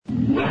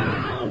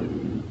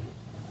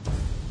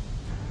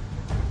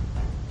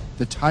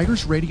The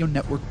Tigers Radio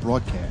Network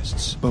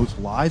broadcasts, both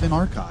live and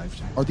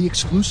archived, are the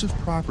exclusive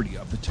property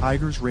of the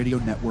Tigers Radio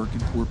Network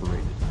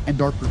Incorporated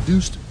and are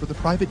produced for the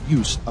private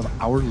use of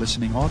our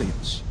listening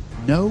audience.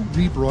 No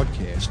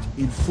rebroadcast,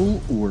 in full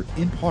or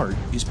in part,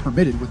 is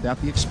permitted without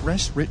the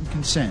express written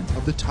consent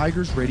of the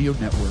Tigers Radio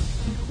Network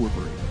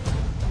Incorporated.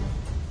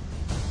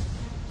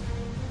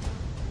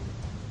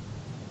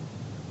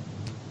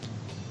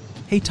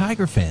 Hey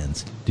Tiger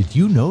fans, did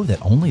you know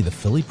that only the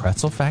Philly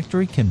Pretzel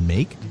Factory can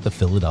make the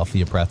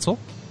Philadelphia pretzel?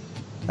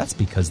 That's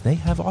because they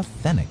have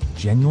authentic,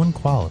 genuine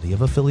quality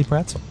of a Philly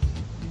pretzel.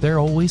 They're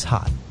always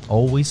hot,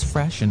 always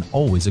fresh, and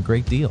always a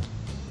great deal.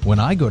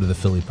 When I go to the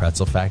Philly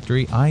Pretzel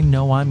Factory, I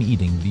know I'm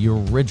eating the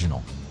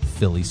original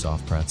Philly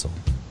soft pretzel.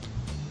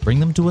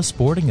 Bring them to a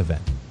sporting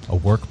event, a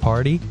work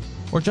party,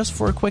 or just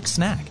for a quick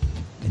snack,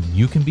 and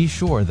you can be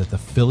sure that the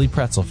Philly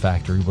Pretzel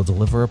Factory will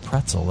deliver a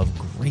pretzel of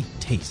great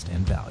taste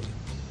and value.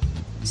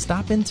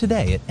 Stop in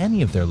today at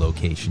any of their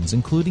locations,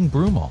 including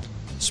Broomall,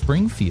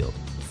 Springfield,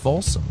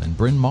 Folsom, and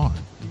Bryn Mawr,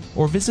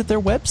 or visit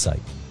their website,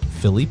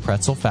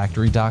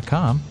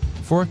 phillypretzelfactory.com,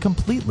 for a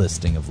complete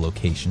listing of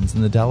locations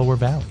in the Delaware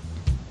Valley.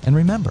 And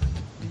remember,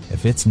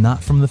 if it's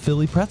not from the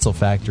Philly Pretzel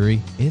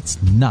Factory,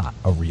 it's not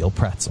a real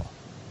pretzel.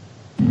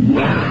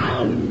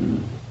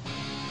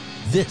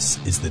 This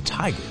is the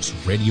Tigers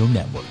Radio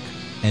Network,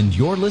 and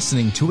you're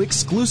listening to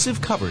exclusive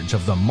coverage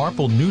of the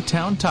Marple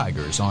Newtown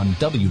Tigers on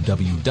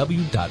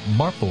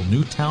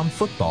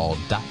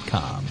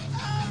www.marplenewtownfootball.com.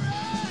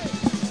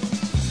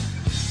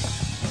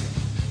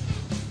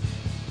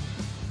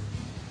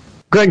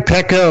 Greg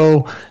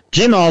Pecco,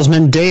 Jim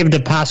Alsman, Dave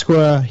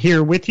DePasqua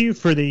here with you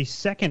for the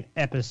second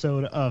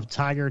episode of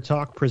Tiger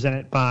Talk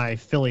presented by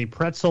Philly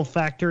Pretzel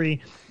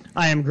Factory.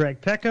 I am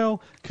Greg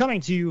Pecco,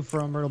 coming to you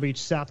from Myrtle Beach,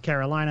 South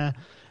Carolina.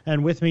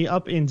 And with me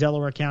up in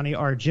Delaware County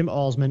are Jim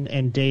Alsman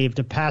and Dave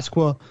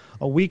DePasqua.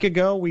 A week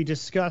ago, we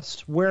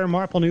discussed where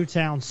Marple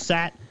Newtown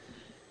sat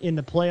in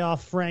the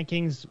playoff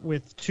rankings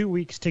with 2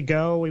 weeks to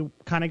go. We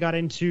kind of got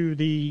into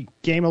the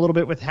game a little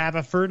bit with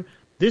Haverford.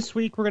 This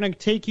week, we're going to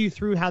take you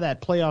through how that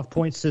playoff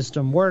point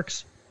system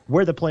works,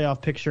 where the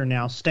playoff picture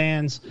now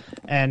stands,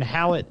 and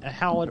how it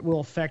will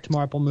affect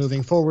Marple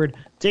moving forward.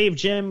 Dave,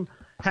 Jim,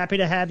 happy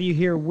to have you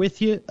here with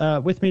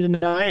me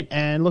tonight,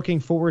 and looking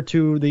forward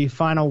to the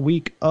final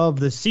week of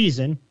the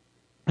season.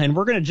 And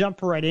we're going to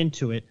jump right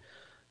into it,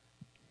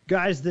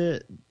 guys.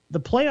 The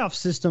playoff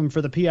system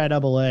for the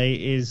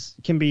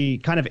PIAA can be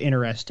kind of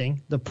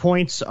interesting. The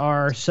points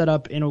are set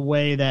up in a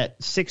way that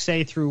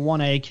 6A through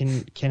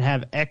 1A can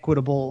have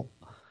equitable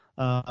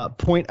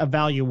point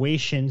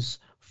evaluations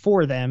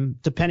for them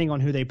depending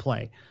on who they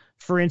play.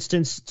 For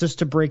instance, just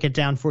to break it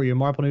down for you,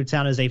 Marple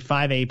Newtown is a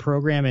 5A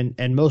program,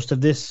 and most of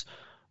this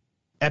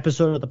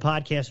episode of the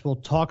podcast will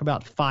talk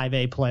about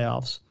 5A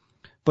playoffs.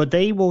 But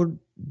they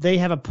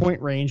have a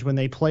point range when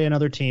they play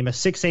another team. A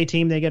 6A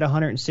team, they get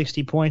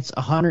 160 points,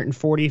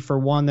 140 for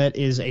one that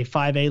is a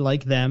 5A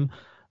like them.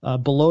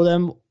 Below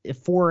them,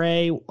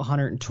 4A,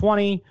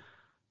 120,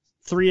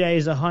 3A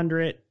is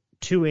 100,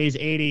 2A is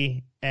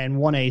 80, and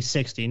 1A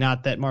 60.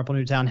 Not that Marple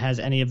Newtown has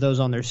any of those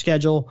on their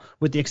schedule,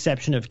 with the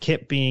exception of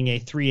KIPP being a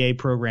 3A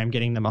program,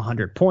 getting them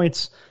 100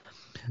 points.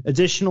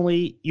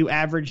 Additionally, you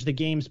average the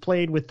games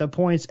played with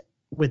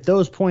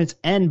those points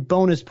and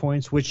bonus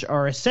points, which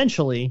are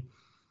essentially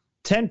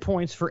 10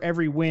 points for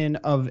every win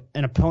of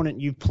an opponent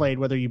you've played,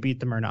 whether you beat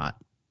them or not.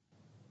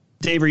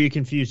 Dave, are you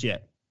confused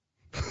yet?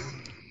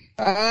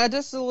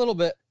 Just a little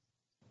bit.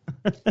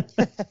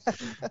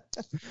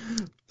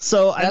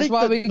 So that's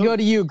why we can go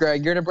to you,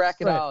 Greg. You're the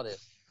bracketologist. Right.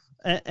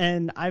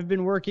 And I've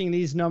been working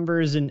these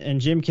numbers, and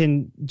Jim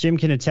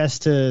can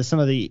attest to some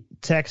of the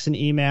texts and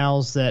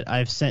emails that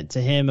I've sent to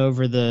him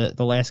over the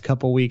last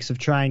couple weeks of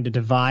trying to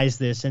devise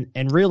this.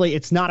 And really,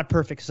 it's not a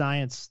perfect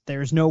science.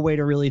 There's no way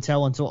to really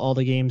tell until all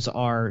the games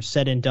are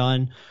said and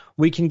done.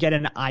 We can get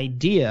an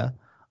idea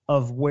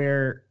of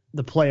where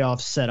the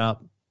playoffs set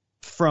up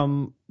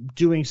from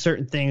doing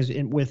certain things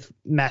with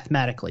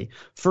mathematically.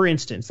 For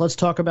instance, let's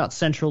talk about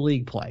Central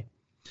League play.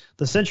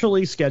 The Central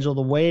League schedule,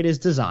 the way it is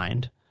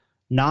designed,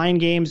 9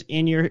 games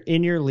in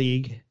your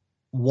league,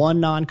 1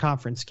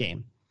 non-conference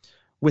game.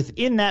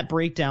 Within that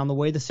breakdown, the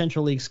way the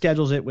Central League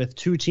schedules it, with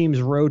 2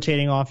 teams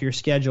rotating off your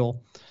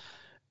schedule,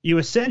 you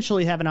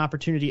essentially have an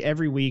opportunity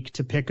every week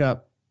to pick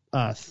up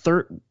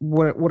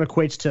what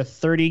equates to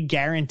 30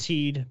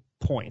 guaranteed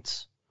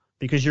points,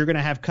 because you're going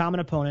to have common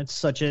opponents,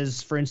 such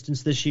as, for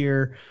instance, this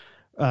year,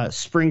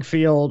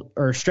 Springfield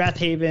or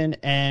Strathaven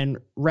and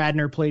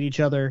Radnor played each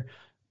other.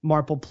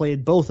 Marple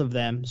played both of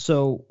them.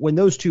 So when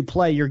those two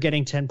play, you're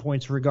getting 10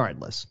 points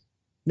regardless.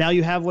 Now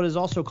you have what is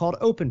also called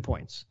open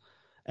points.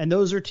 And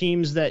those are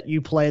teams that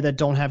you play that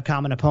don't have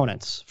common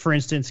opponents. For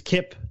instance,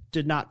 KIPP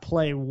did not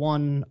play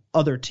one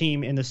other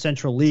team in the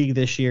Central League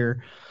this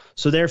year.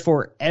 So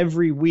therefore,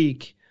 every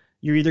week,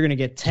 you're either going to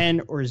get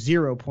 10 or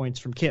 0 points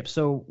from KIPP.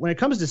 So when it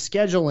comes to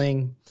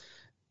scheduling,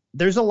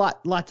 there's a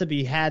lot to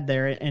be had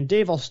there. And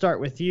Dave, I'll start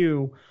with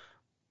you.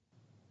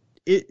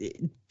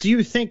 Do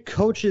you think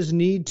coaches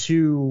need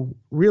to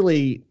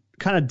really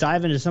kind of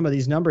dive into some of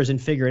these numbers and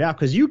figure it out,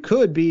 because you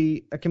could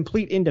be a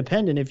complete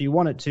independent if you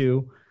wanted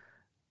to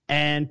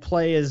and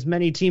play as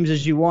many teams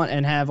as you want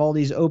and have all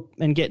these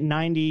and get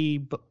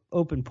 90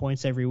 open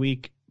points every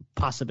week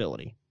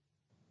possibility.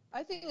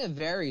 I think it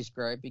varies,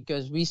 Greg,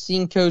 because we've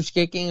seen Coach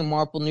Kicking and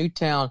Marple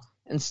Newtown,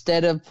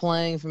 instead of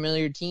playing a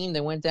familiar team,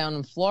 they went down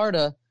in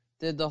Florida,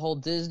 did the whole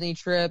Disney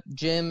trip.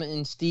 Jim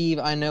and Steve,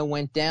 I know,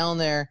 went down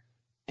there,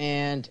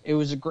 and it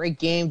was a great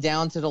game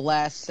down to the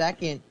last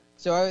second.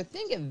 So I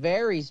think it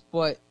varies,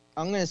 but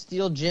I'm going to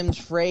steal Jim's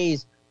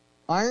phrase,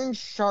 iron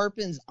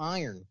sharpens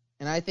iron.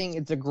 And I think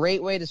it's a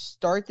great way to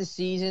start the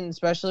season,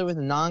 especially with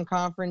a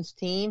non-conference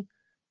team,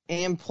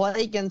 and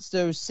play against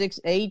those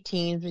 6A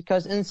teams,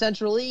 because in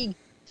Central League,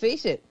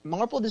 face it,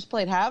 Marple just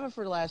played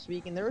Haverford last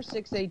week, and they were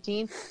 6A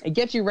team. It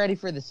gets you ready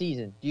for the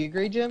season. Do you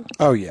agree, Jim?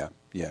 Oh, yeah.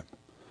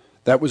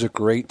 That was a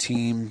great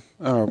team.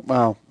 Oh,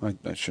 well,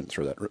 I shouldn't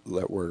throw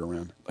that word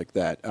around like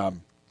that. It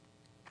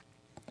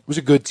was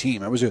a good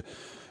team. It was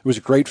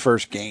a great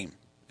first game,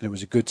 and it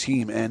was a good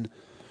team. And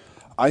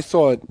I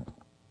thought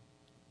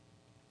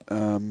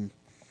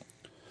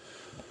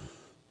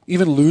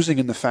even losing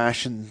in the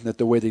fashion that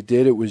the way they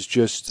did, it was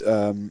just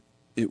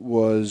it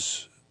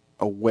was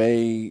a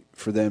way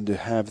for them to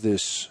have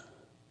this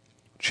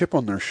chip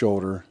on their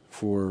shoulder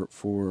for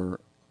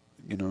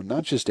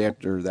not just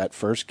after that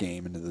first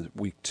game into the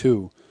week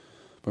 2,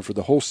 but for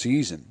the whole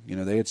season.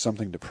 They had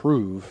something to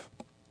prove,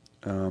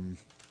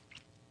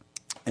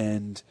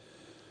 and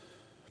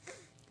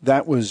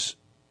that was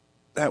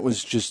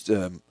just.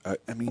 I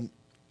mean,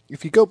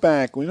 if you go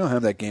back, we don't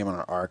have that game on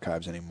our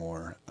archives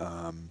anymore.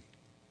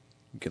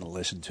 You can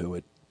listen to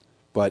it,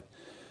 but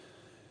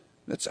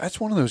that's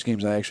one of those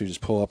games I actually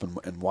just pull up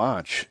and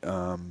watch,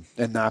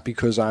 and not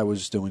because I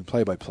was doing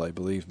play-by-play.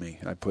 Believe me,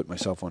 I put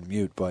myself on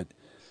mute, but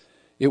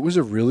it was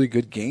a really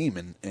good game,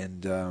 and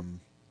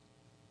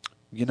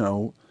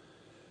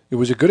it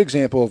was a good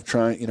example of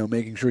trying,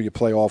 making sure you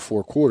play all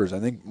 4 quarters. I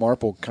think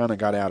Marple kind of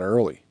got out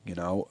early,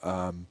 so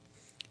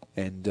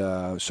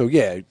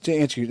yeah. To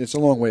answer, it's a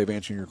long way of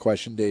answering your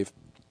question, Dave.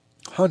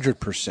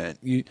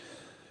 100%,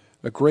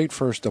 a great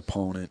first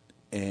opponent,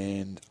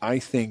 and I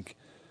think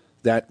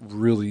that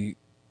really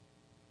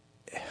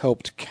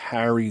helped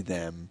carry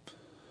them,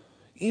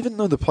 even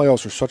though the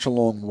playoffs are such a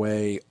long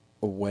way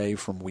away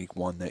from week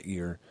 1 that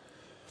year.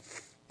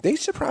 They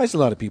surprised a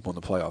lot of people in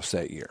the playoffs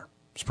that year.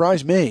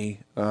 Surprised me,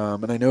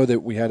 and I know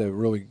that we had a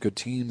really good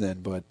team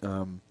then, but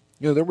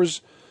there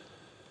was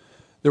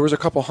a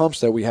couple humps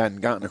that we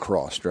hadn't gotten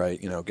across,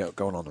 right?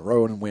 Going on the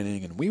road and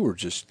winning, and we were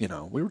just,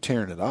 we were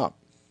tearing it up.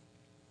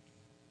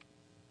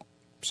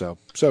 So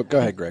go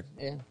ahead, Greg.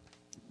 Yeah.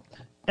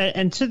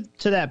 And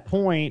to that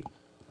point,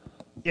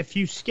 if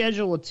you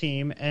schedule a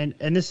team,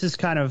 and this is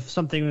kind of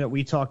something that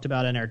we talked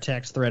about in our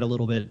text thread a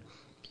little bit,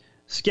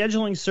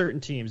 scheduling certain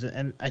teams,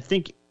 and I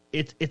think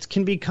it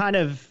can be kind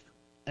of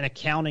an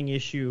accounting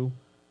issue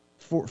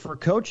for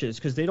coaches,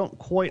 because they don't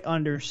quite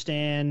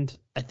understand,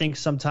 I think,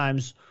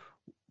 sometimes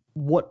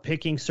what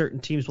picking certain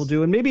teams will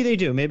do. And maybe they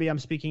do. Maybe I'm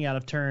speaking out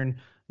of turn,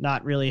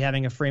 not really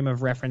having a frame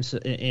of reference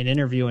in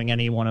interviewing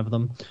any one of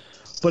them.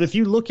 But if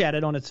you look at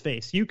it on its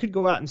face, you could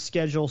go out and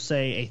schedule,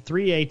 say, a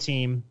 3A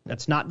team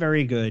that's not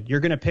very good. You're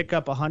going to pick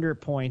up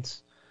 100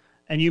 points,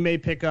 and you may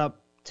pick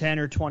up 10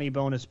 or 20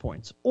 bonus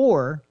points.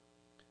 Or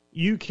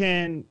you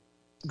can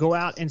go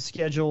out and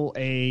schedule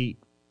a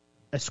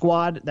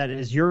squad that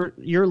is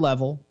your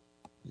level,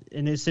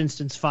 in this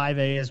instance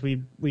 5A, as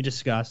we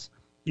discussed.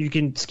 You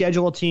can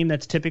schedule a team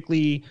that's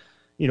typically,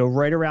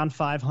 right around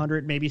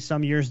 500. Maybe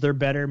some years they're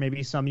better,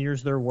 maybe some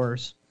years they're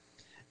worse.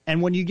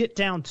 And when you get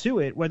down to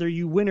it, whether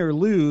you win or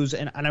lose,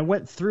 and I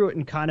went through it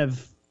and kind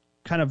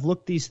of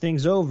looked these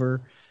things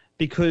over,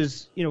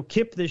 because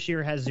Kip this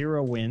year has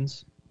 0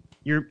 wins.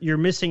 You're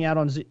missing out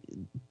on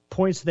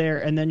points there,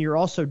 and then you're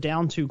also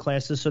down 2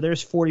 classes, so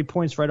there's 40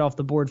 points right off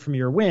the board from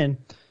your win.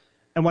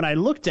 And when I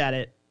looked at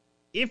it,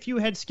 if you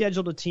had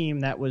scheduled a team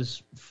that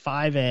was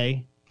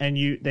 5A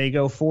and they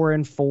go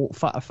 4-4,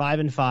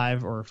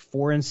 5-5, or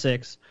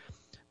 4-6,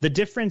 the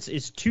difference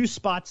is 2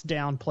 spots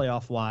down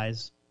playoff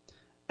wise,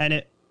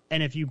 and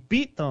if you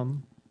beat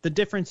them, the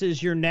difference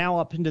is you're now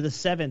up into the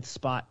 7th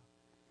spot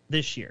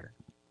this year.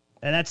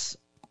 And that's,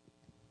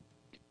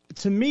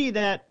 to me,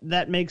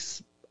 that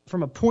makes,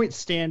 from a point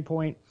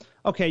standpoint,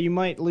 okay, you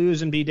might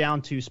lose and be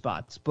down 2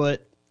 spots.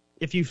 But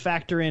if you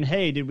factor in,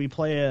 hey, did we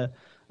play a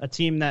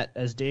team that,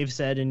 as Dave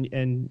said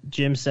and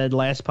Jim said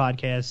last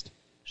podcast,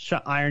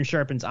 iron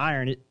sharpens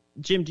iron.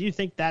 Jim, do you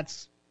think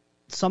that's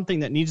something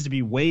that needs to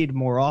be weighed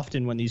more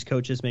often when these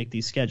coaches make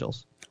these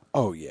schedules?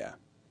 Oh, yeah.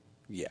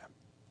 Yeah.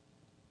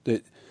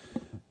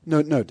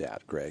 No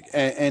doubt, Greg.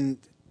 And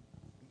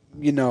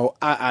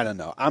I don't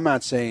know. I'm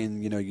not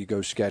saying, you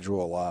go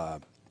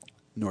schedule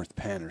North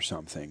Penn or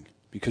something,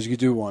 because you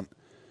do want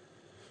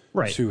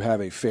to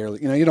have a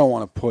fairly, you don't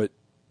want to put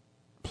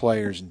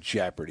players in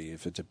jeopardy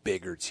if it's a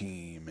bigger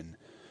team. And,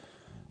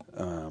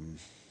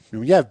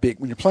 when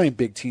you're playing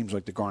big teams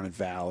like the Garnet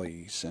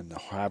Valleys and the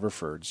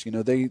Haverfords,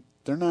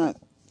 they're not,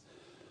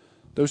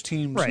 those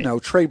teams,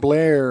 Trey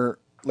Blair,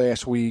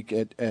 last week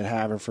at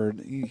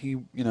Haverford, he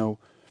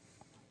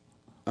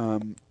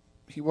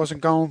he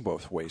wasn't going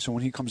both ways. So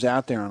when he comes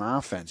out there on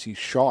offense, he's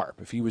sharp.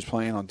 If he was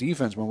playing on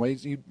defense one way,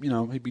 he'd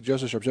be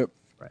just as sharp. So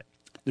right.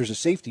 There's a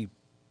safety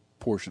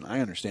portion. I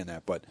understand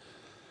that, but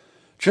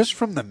just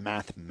from the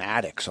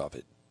mathematics of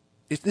it,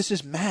 this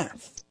is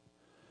math,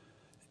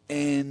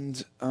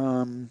 and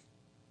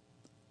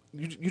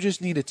you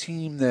just need a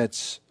team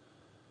that's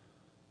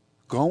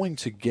going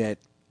to get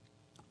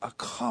a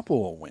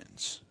couple of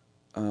wins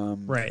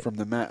right. from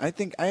the math.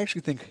 I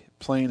actually think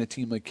playing a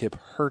team like Kip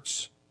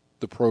hurts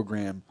the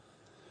program,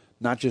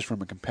 not just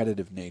from a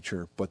competitive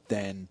nature, but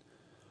then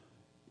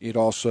it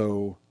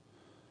also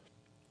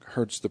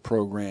hurts the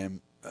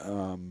program.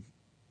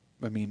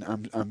 I mean,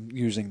 I'm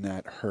using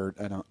that hurt.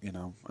 I don't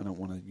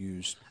want to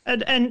use.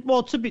 And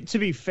well, to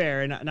be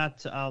fair, and not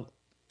to, I'll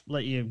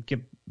let you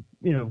get,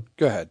 Go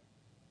ahead.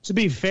 To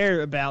be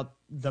fair about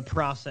the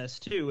process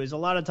too, is a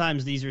lot of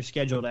times these are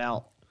scheduled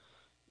out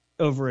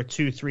over a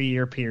 2-3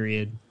 year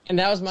period. And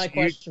that was my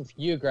question for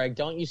you, Greg.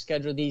 Don't you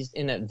schedule these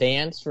in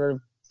advance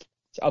for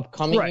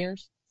upcoming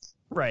years?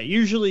 Right.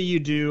 Usually you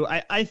do.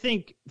 I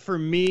think for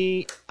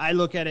me, I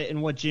look at it,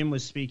 and what Jim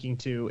was speaking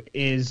to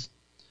is,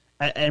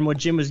 and what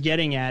Jim was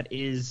getting at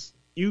is,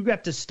 you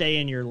have to stay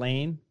in your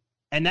lane.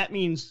 And that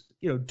means,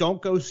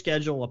 don't go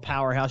schedule a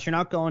powerhouse. You're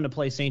not going to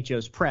play St.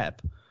 Joe's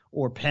Prep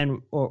or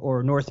Penn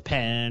or North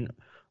Penn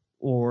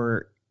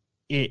or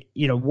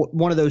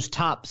one of those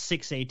top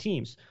 6A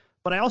teams.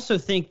 But I also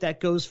think that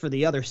goes for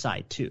the other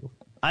side too.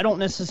 I don't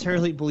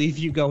necessarily believe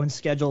you go and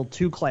schedule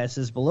 2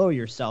 classes below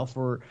yourself,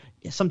 or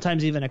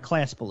sometimes even a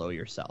class below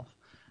yourself.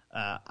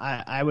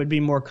 I would be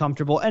more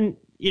comfortable. And,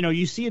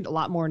 you see it a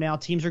lot more now.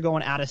 Teams are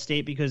going out of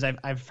state because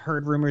I've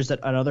heard rumors that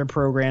at other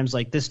programs,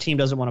 like, this team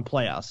doesn't want to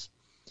play us.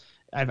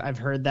 I've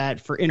heard that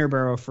for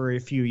Interboro for a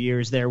few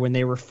years there when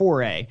they were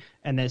 4A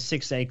and the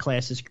 6A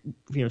classes,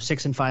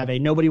 6 and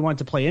 5A. Nobody wanted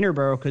to play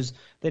Interboro because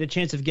they had a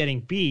chance of getting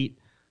beat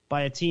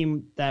by a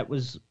team that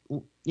was,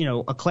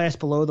 a class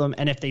below them.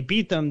 And if they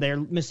beat them,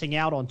 they're missing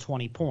out on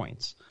 20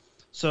 points.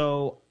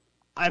 So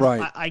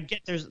I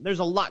get there's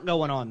a lot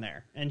going on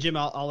there. And Jim,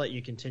 I'll let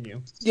you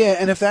continue. Yeah,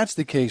 and if that's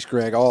the case,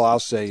 Greg, all I'll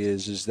say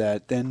is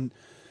that then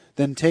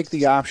take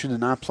the option to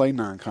not play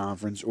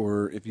non-conference,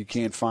 or if you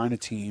can't find a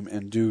team,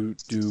 and do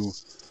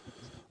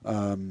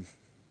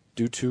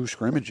 2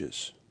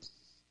 scrimmages,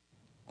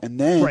 and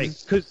then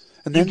because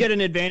you get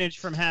an advantage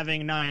from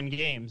having 9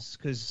 games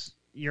because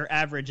your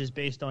average is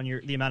based on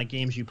the amount of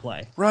games you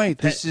play. Right.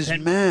 This is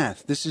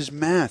math. This is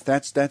math.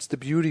 That's the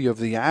beauty of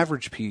the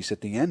average piece at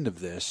the end of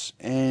this,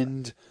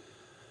 and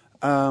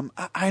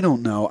I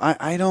don't know.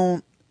 I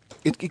don't.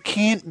 It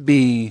can't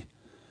be.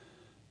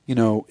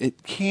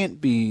 It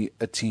can't be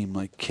a team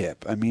like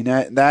Kip. I mean,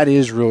 that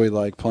is really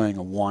like playing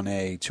a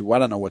 1A to, I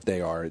don't know what they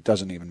are. It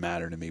doesn't even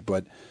matter to me.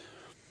 But,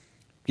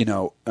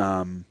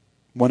 when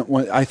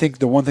I think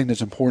the one thing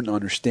that's important to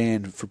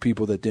understand for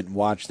people that didn't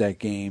watch that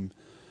game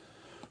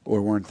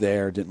or weren't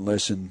there, didn't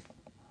listen,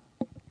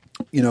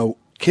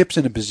 Kip's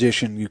in a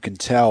position you can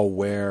tell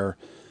where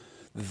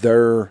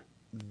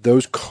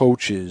those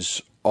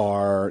coaches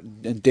are,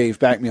 and Dave,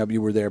 back me up,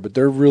 you were there, but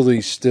they're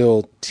really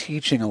still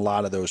teaching a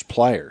lot of those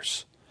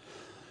players.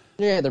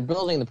 Yeah, they're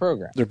building the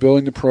program. They're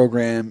building the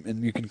program,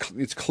 and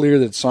it's clear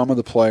that some of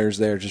the players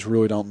there just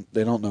really don't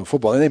know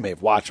football. They may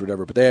have watched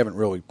whatever, but they haven't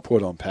really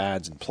put on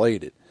pads and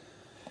played it.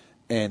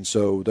 And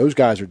so those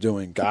guys are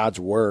doing God's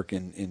work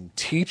in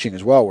teaching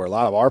as well, where a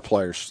lot of our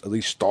players, at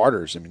least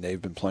starters, I mean,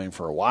 they've been playing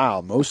for a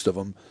while. Most of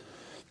them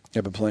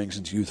have been playing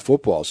since youth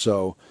football.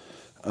 So,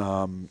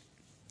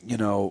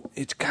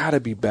 it's got to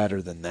be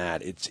better than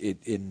that.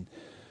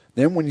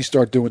 Then when you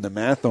start doing the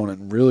math on it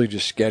and really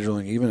just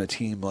scheduling even a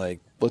team like,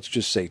 let's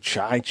just say,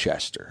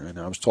 Chichester. And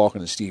I was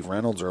talking to Steve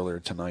Reynolds earlier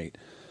tonight,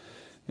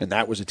 and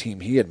that was a team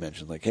he had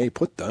mentioned. Like, hey,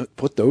 put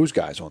those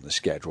guys on the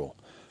schedule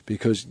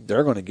because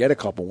they're going to get a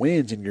couple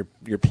wins, and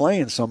you're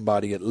playing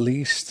somebody at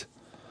least,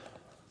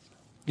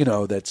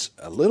 that's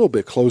a little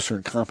bit closer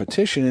in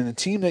competition, and a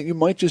team that you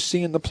might just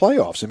see in the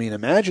playoffs. I mean,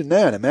 imagine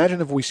that.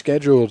 Imagine if we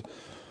scheduled,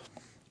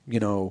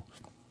 an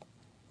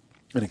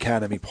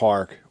Academy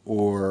Park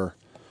or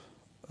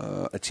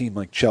a team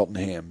like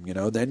Cheltenham,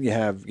 then you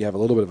have a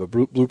little bit of a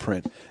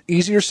blueprint.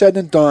 Easier said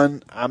than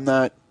done. I'm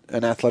not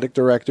an athletic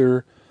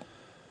director.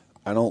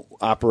 I don't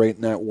operate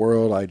in that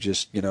world. I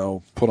just,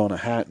 put on a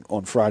hat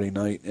on Friday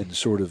night and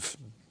sort of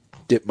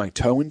dip my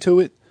toe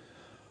into it.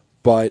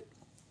 But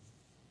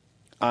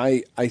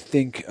I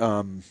think,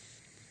 obviously,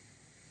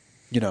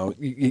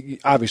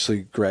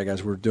 Greg,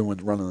 as we're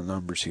running the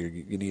numbers here,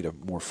 you need a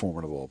more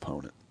formidable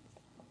opponent.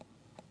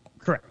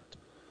 Correct.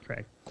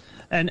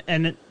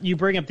 And you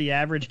bring up the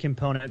average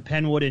component.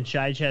 Penwood and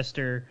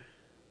Chichester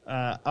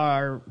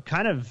are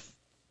kind of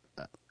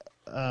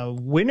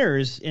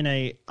winners in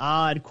a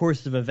odd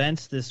course of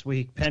events this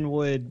week.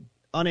 Penwood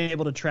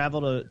unable to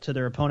travel to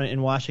their opponent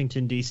in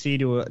Washington, D.C.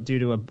 due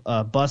to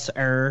a bus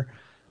error.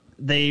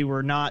 they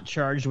were not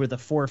charged with a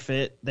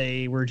forfeit.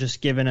 They were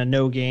just given a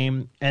no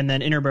game. And then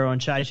Interboro and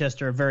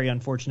Chichester, a very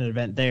unfortunate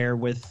event there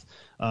with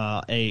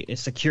a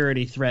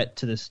security threat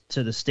to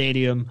the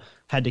stadium,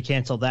 had to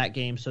cancel that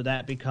game. So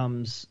that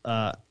becomes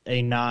a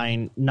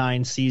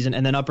 9 season.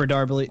 And then Upper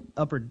Dublin,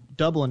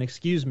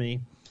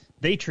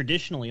 they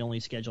traditionally only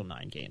schedule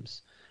 9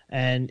 games.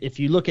 And if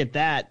you look at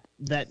that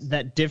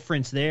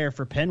difference there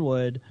for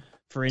Penwood,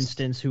 for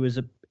instance, who is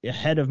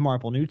ahead of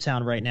Marple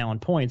Newtown right now in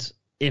points,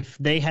 if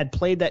they had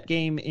played that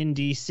game in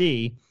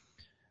D.C.,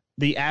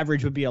 the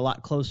average would be a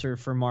lot closer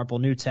for Marple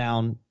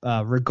Newtown,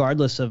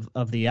 regardless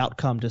of the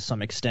outcome to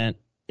some extent.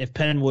 If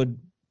Penwood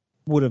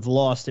would have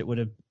lost, it would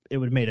have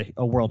made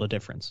a world of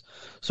difference.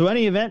 So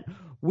any event,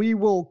 we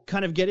will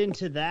kind of get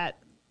into that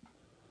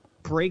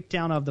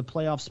breakdown of the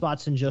playoff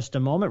spots in just a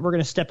moment. We're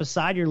going to step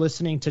aside. You're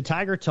listening to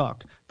Tiger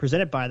Talk,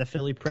 presented by the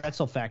Philly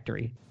Pretzel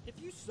Factory. If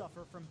you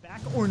suffer from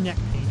back or neck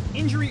pain,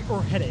 injury,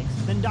 or headaches,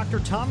 then Dr.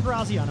 Tom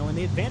Graziano and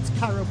the Advanced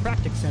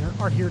Chiropractic Center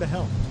are here to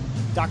help.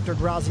 Dr.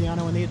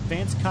 Graziano and the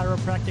Advanced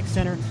Chiropractic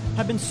Center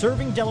have been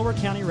serving Delaware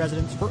County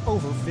residents for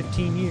over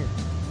 15 years.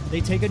 They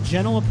take a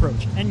gentle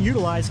approach and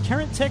utilize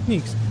current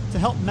techniques to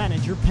help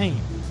manage your pain.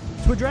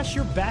 To address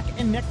your back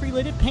and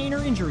neck-related pain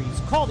or injuries,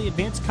 call the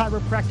Advanced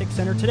Chiropractic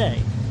Center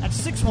today at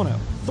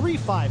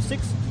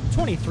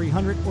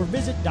 610-356-2300 or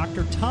visit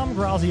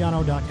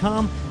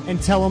drtomgraziano.com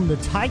and tell them the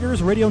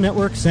Tigers Radio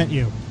Network sent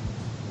you.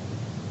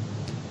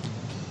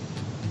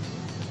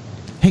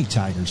 Hey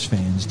Tigers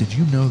fans, did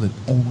you know that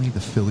only the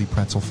Philly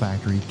Pretzel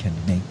Factory can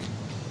make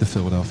the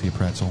Philadelphia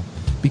pretzel?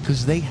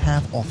 Because they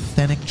have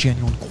authentic,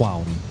 genuine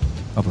quality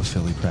of a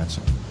Philly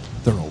pretzel.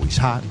 They're always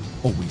hot,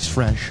 always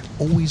fresh,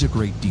 always a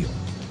great deal.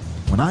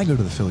 When I go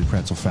to the Philly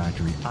Pretzel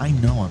Factory, I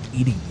know I'm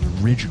eating the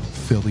original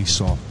Philly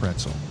soft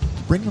pretzel.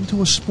 Bring them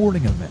to a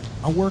sporting event,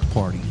 a work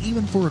party,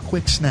 even for a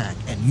quick snack,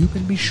 and you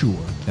can be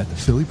sure that the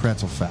Philly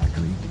Pretzel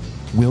Factory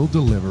will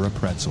deliver a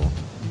pretzel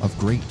of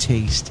great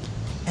taste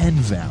and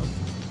value.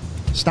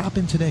 Stop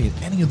in today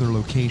at any of their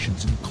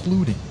locations,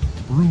 including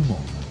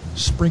Broomall,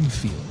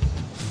 Springfield,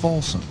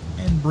 Folsom,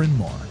 and Bryn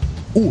Mawr,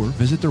 or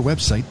visit their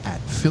website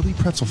at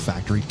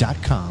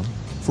phillypretzelfactory.com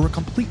for a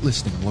complete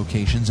listing of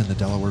locations in the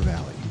Delaware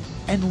Valley.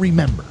 And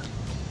remember,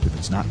 if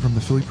it's not from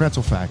the Philly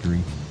Pretzel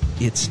Factory,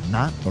 it's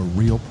not a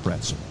real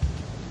pretzel.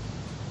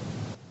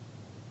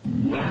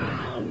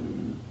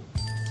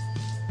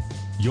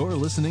 You're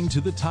listening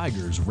to the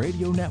Tigers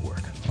Radio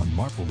Network on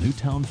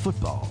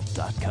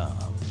MarpleNewtownFootball.com.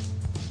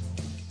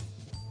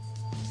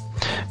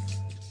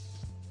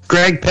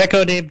 Greg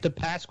Pecco, Dave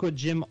DePasqua,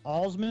 Jim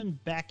Alsman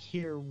back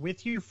here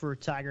with you for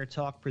Tiger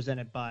Talk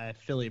presented by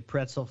Philly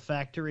Pretzel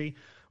Factory.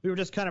 We were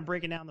just kind of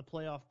breaking down the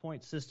playoff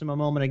point system a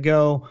moment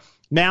ago.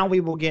 Now we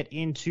will get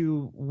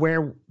into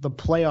where the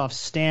playoffs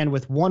stand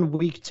with 1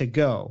 week to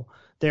go.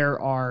 There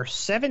are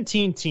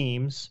 17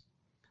 teams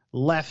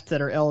left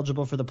that are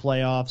eligible for the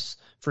playoffs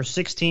for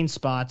 16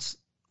 spots.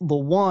 The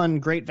one,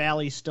 Great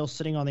Valley, still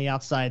sitting on the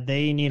outside.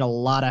 They need a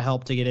lot of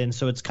help to get in,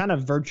 so it's kind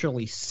of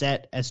virtually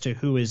set as to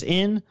who is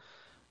in.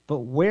 But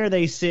where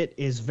they sit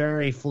is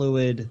very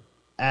fluid,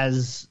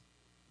 as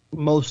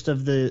most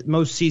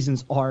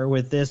seasons are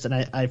with this, and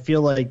I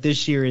feel like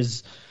this year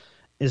is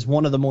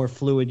one of the more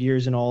fluid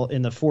years in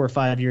the 4 or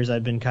 5 years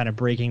I've been kind of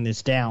breaking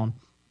this down.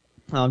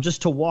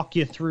 Just to walk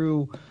you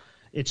through,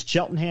 it's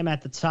Cheltenham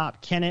at the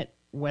top, Kennett,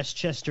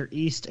 Westchester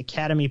East,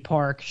 Academy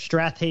Park,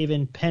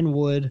 Strathaven,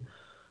 Penwood,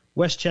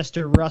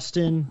 Westchester,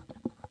 Ruston,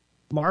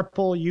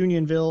 Marple,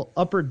 Unionville,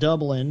 Upper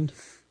Dublin,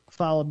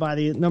 followed by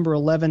the number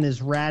 11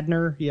 is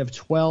Radnor. You have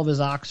 12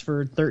 is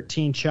Oxford,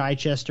 13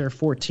 Chichester,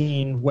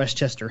 14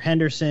 Westchester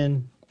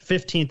Henderson,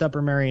 15th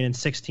Upper Merion, and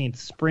 16th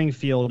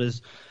Springfield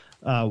is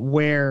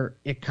where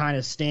it kind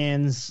of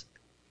stands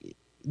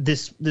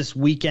this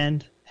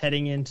weekend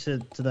heading into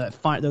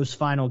those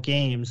final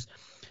games.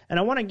 And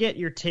I want to get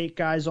your take,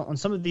 guys, on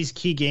some of these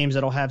key games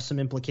that'll have some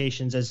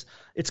implications, as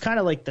it's kind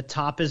of like the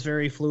top is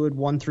very fluid,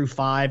 1 through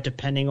 5,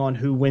 depending on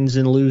who wins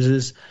and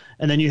loses.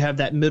 And then you have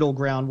that middle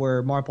ground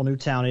where Marple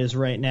Newtown is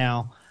right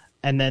now.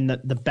 And then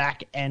the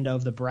back end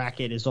of the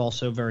bracket is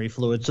also very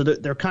fluid. So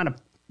they're kind of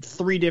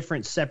 3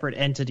 different separate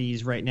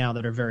entities right now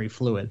that are very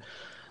fluid.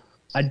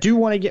 I do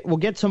want to we'll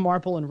get to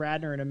Marple and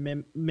Radnor in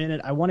a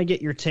minute. I want to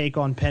get your take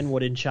on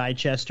Penwood and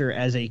Chichester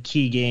as a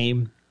key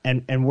game.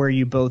 And where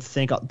you both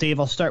think. Dave,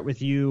 I'll start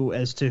with you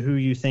as to who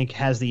you think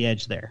has the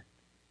edge there.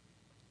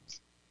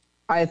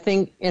 I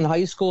think in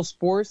high school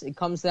sports, it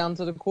comes down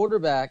to the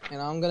quarterback,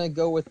 and I'm going to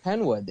go with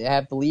Penwood. They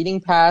have the leading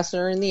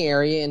passer in the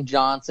area in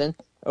Johnson,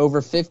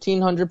 over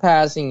 1,500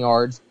 passing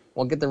yards.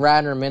 We'll get to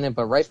Radnor in a minute,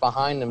 but right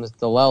behind him is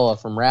Delela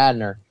from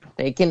Radnor.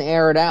 They can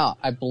air it out.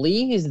 I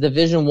believe he's a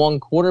Division I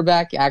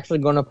quarterback, actually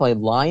going to play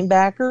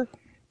linebacker.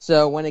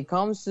 So when it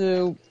comes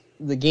to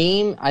the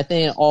game, I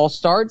think it all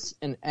starts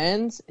and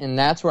ends, and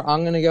that's where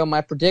I'm going to go.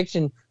 My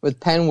prediction with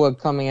Penwood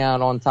coming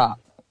out on top.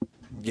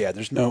 Yeah,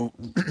 there's no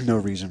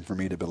reason for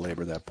me to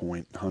belabor that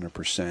point.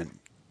 100%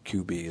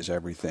 QB is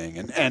everything,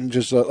 and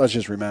just let's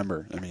just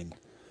remember, I mean,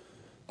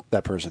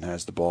 that person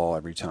has the ball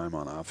every time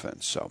on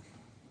offense. So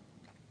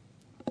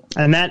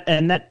And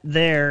that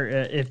there,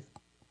 if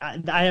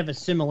I have a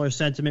similar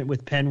sentiment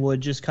with Penwood,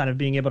 just kind of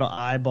being able to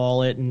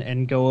eyeball it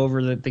and go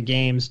over the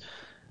games.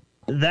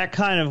 That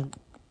kind of,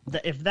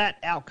 if that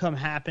outcome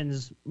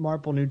happens,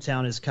 Marple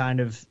Newtown is kind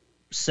of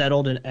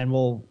settled, and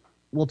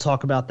we'll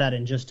talk about that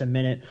in just a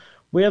minute.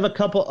 We have a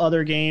couple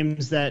other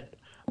games that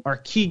are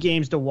key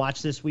games to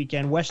watch this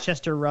weekend.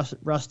 Westchester,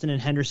 Ruston,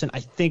 and Henderson. I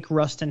think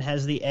Ruston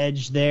has the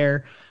edge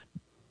there.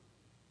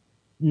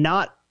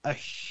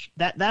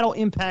 That'll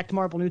impact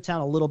Marple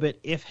Newtown a little bit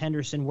if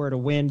Henderson were to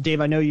win.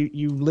 Dave, I know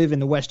you live in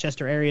the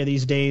Westchester area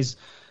these days.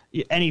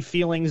 Any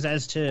feelings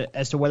as to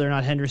whether or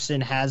not Henderson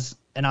has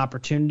an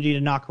opportunity to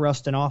knock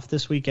Ruston off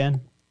this weekend?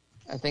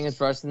 I think it's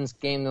Ruston's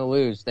game to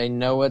lose. They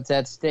know what's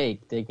at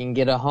stake. They can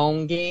get a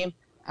home game.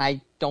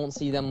 I don't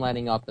see them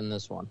letting up in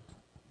this one.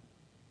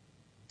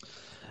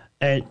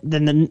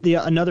 Then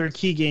another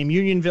key game,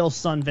 Unionville,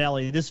 Sun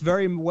Valley. This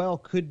very well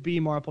could be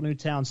Marple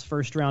Newtown's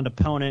first round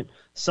opponent.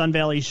 Sun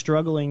Valley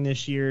struggling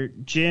this year.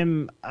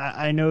 Jim,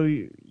 I know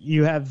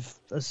you have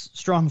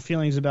strong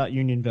feelings about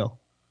Unionville.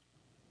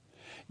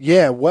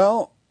 Yeah,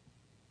 well,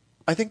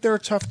 I think they're a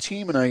tough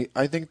team, and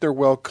I think they're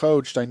well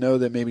coached. I know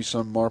that maybe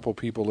some Marple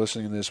people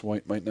listening to this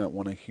might not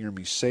want to hear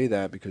me say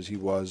that because he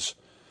was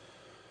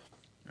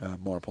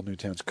Marple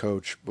Newtown's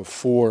coach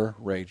before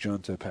Ray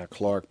Junta, Pat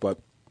Clark, but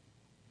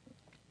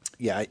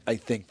yeah, I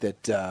think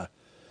that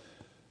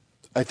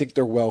I think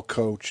they're well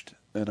coached,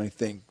 and I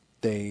think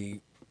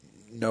they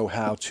know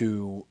how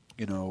to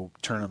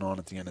turn it on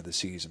at the end of the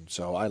season.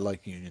 So I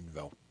like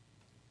Unionville.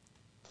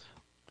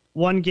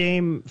 One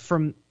game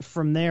from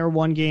there,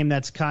 one game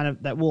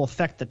that will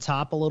affect the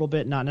top a little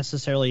bit, not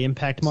necessarily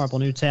impact Marple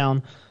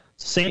Newtown.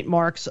 St.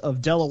 Mark's of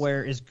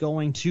Delaware is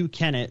going to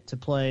Kennett to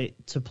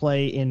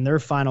play in their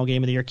final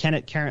game of the year.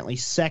 Kennett currently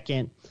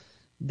second.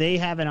 They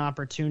have an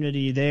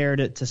opportunity there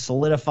to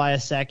solidify a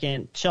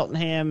second.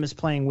 Cheltenham is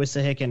playing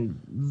Wissahick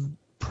and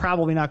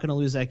probably not going to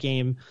lose that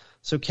game.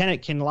 So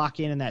Kennett can lock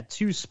in that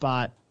 2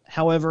 spot.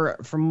 However,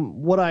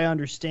 from what I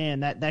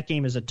understand, that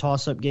game is a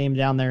toss-up game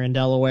down there in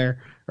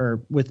Delaware,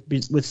 or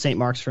with St.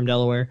 Mark's from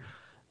Delaware.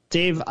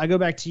 Dave, I go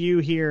back to you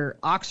here.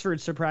 Oxford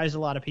surprised a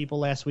lot of people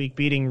last week,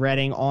 beating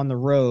Reading on the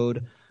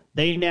road.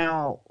 They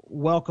now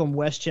welcome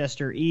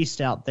Westchester East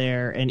out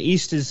there, and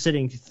East is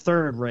sitting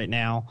third right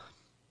now.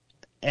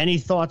 Any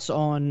thoughts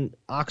on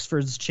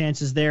Oxford's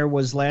chances there?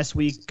 Was last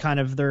week kind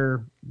of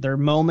their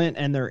moment,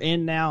 and they're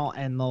in now,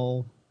 and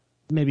they'll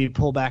maybe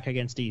pull back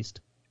against East?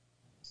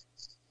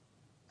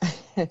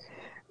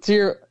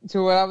 To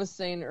what I was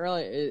saying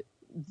earlier,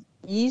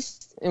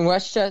 East and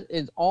Westchester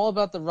is all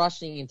about the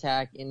rushing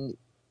attack, and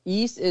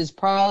East is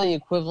probably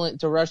equivalent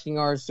to rushing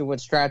yards to what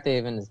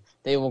Strathaven is.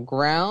 They will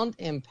ground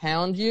and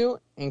pound you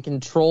and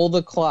control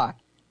the clock,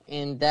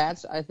 and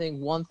that's, I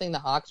think, one thing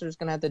that Oxford's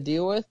going to have to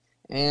deal with.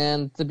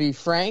 And to be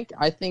frank,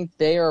 I think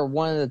they are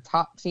one of the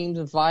top teams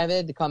in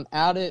 5A to come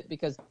out of it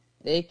because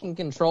they can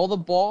control the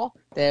ball.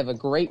 They have a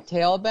great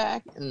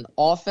tailback and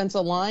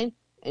offensive line,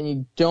 and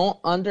you don't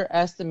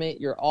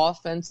underestimate your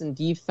offense and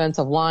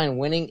defensive line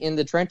winning in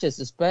the trenches,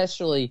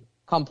 especially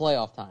come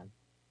playoff time.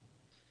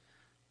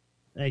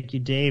 Thank you,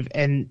 Dave.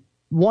 And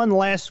one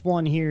last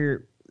one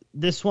here.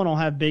 This one will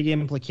have big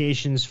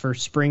implications for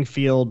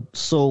Springfield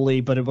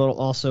solely, but it will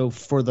also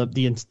for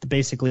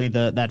basically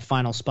that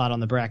final spot on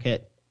the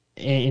bracket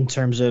in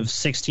terms of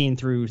 16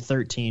 through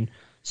 13.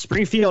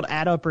 Springfield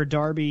at Upper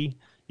Darby.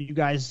 You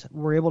guys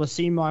were able to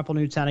see Marple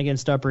Newtown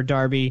against Upper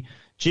Darby.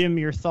 Jim,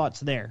 your thoughts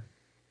there?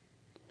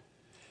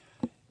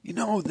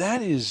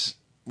 That is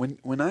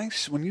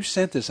when you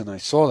sent this and I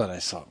saw that, I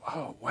thought,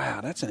 oh wow,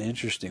 that's an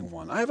interesting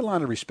one. I have a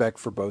lot of respect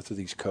for both of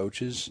these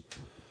coaches.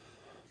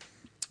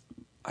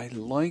 I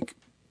like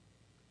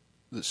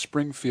the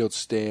Springfield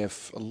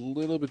staff a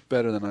little bit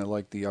better than I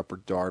like the Upper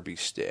Darby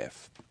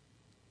staff.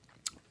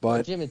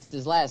 But Jim, it's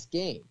his last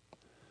game.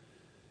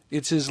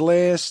 It's his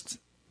last.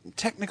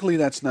 Technically,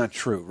 that's not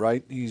true,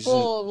 right?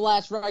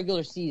 Last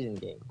regular season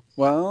game.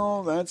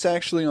 Well, that's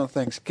actually on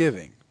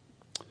Thanksgiving.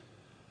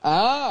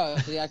 Oh,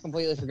 see, I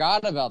completely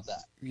forgot about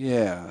that.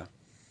 Yeah.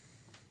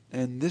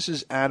 And this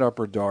is at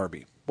Upper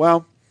Darby.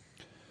 Well,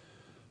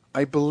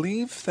 I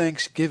believe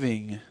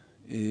Thanksgiving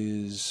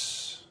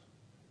is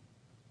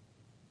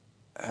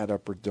at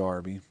Upper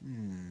Darby.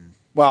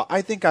 Well,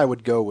 I think I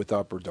would go with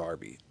Upper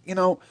Darby.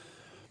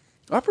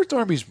 Upper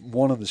Darby's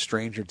one of the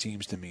stranger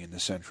teams to me in the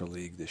Central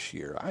League this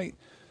year.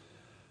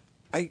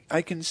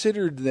 I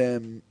considered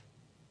them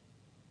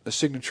a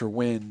signature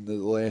win the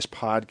last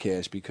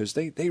podcast because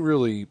they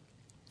really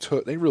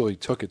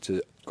took it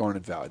to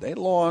Garnet Valley. They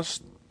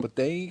lost, but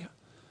they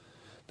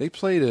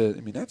played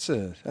that's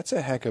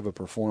a heck of a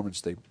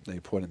performance they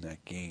put in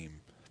that game.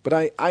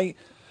 But I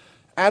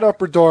at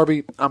Upper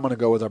Darby, I'm going to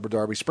go with Upper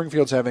Darby.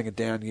 Springfield's having a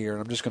down year,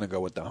 and I'm just going to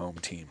go with the home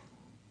team.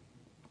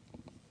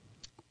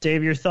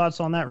 Dave, your thoughts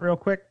on that real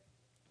quick?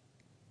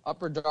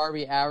 Upper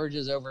Darby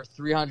averages over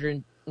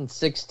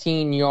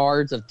 316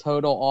 yards of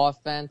total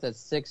offense.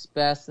 That's 6th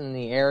best in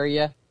the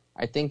area.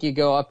 I think you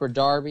go Upper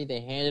Darby.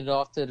 They hand it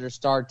off to their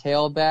star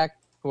tailback.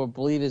 who I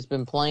believe has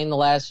been playing the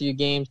last few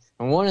games.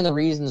 And one of the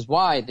reasons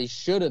why they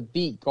should have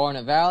beat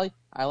Garnet Valley,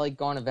 I like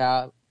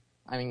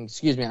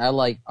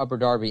Upper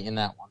Darby in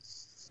that one.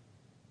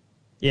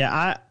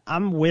 Yeah,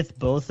 I'm with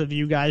both of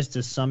you guys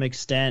to some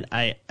extent.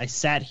 I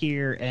sat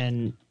here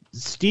and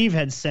Steve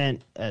had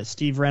sent,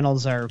 Steve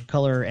Reynolds, our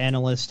color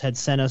analyst, had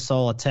sent us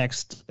all a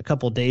text a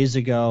couple days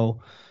ago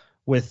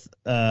with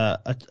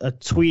a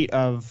tweet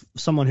of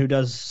someone who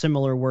does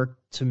similar work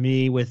to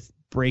me with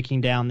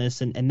breaking down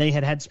this, and they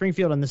had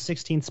Springfield on the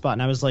 16th spot,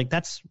 and I was like,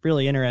 that's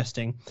really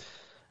interesting.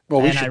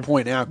 Well, we should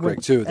point out,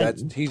 Greg, too,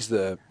 that he's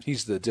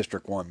the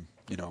District 1,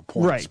 points.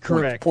 Right,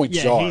 correct. Point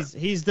czar.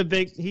 He's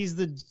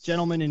the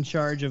gentleman in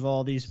charge of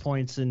all these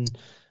points, and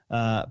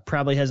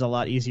probably has a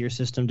lot easier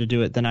system to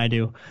do it than I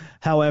do.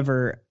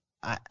 However,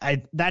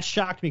 I that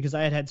shocked me because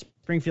I had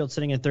Springfield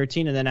sitting at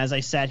 13, and then as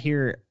I sat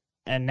here,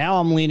 and now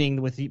I'm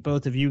leaning with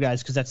both of you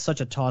guys because that's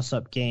such a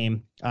toss-up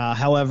game.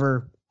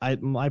 However,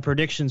 my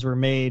predictions were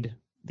made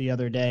the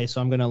other day,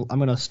 so I'm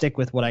gonna stick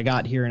with what I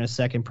got here in a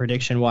second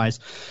prediction-wise.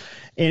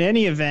 In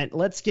any event,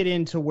 let's get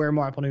into where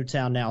Marple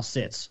Newtown now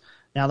sits.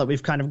 Now that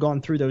we've kind of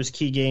gone through those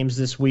key games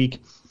this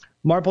week,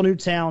 Marple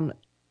Newtown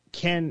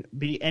can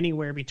be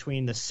anywhere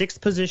between the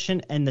 6th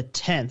position and the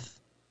 10th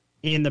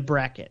in the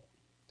bracket.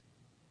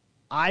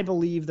 I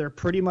believe they're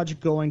pretty much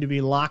going to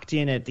be locked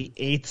in at the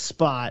 8th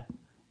spot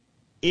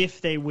if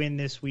they win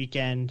this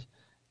weekend.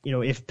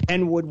 If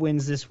Penwood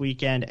wins this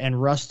weekend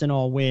and Ruston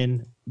all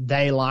win,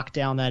 they lock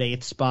down that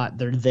 8th spot.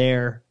 They're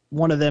there.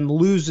 One of them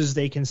loses,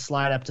 they can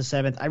slide up to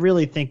 7th. I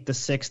really think the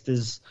 6th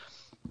is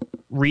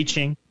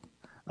reaching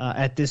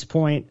at this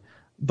point,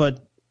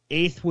 but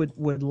 8th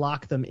would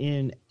lock them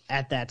in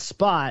at that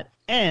spot,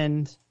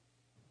 and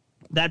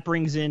that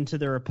brings into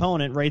their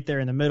opponent right there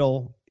in the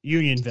middle,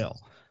 Unionville.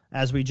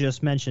 As we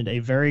just mentioned, a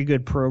very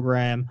good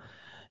program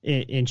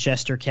in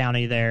Chester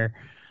County there.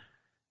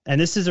 And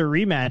this is a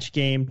rematch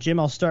game. Jim,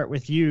 I'll start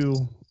with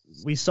you.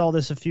 We saw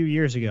this a few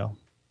years ago.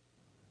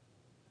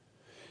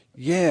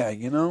 Yeah,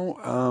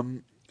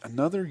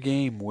 another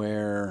game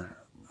where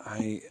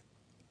I'm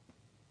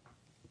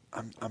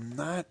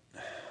not.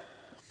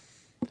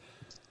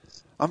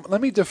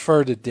 Let me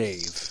defer to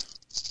Dave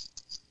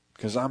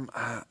because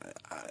I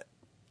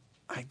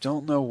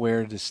don't know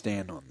where to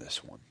stand on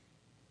this one.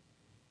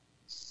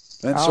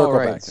 Then circle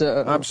back.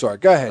 So, I'm sorry.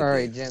 Go ahead. All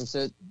right, Dave.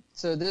 Jim.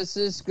 So this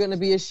is going to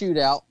be a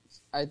shootout.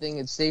 I think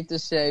it's safe to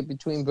say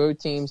between both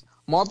teams.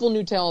 Marple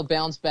Newtown will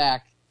bounce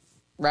back.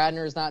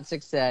 Radnor is not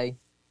 6A,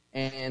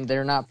 and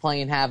they're not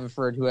playing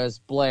Haverford, who has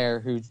Blair,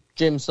 who's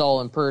Jim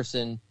Saul in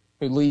person,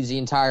 who leads the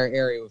entire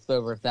area with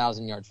over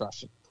 1,000 yards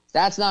rushing.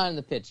 That's not in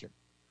the picture.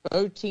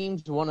 Both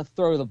teams want to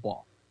throw the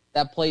ball.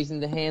 That plays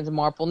in the hands of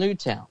Marple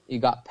Newtown. You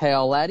got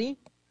Paoletti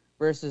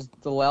versus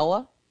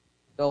Delela.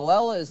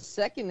 Delela is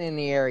second in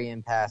the area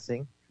in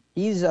passing.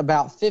 He's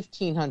about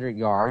 1,500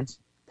 yards.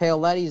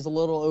 Paoletti is a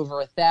little over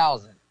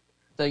 1,000.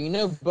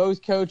 So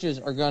both coaches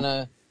are going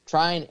to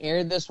try and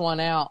air this one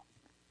out,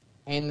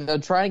 and they'll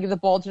try to get the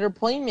ball to their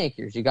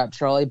playmakers. You got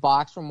Charlie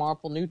Box from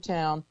Marple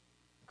Newtown,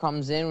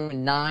 comes in with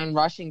 9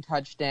 rushing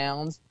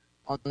touchdowns.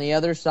 On the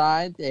other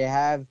side, they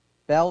have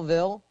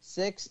Belleville,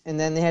 6, and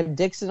then they have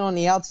Dixon on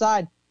the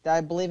outside that I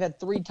believe had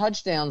 3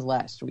 touchdowns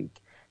last week.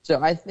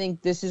 So I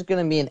think this is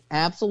going to be an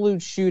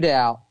absolute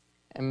shootout,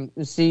 and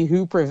we'll see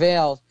who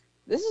prevails.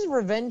 This is a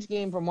revenge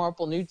game for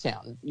Marple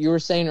Newtown. You were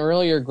saying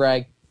earlier,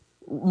 Greg,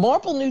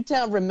 Marple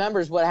Newtown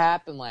remembers what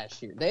happened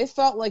last year. They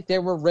felt like they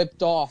were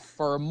ripped off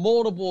for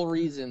multiple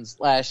reasons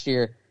last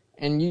year,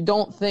 and you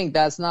don't think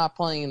that's not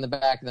playing in the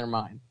back of their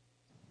mind.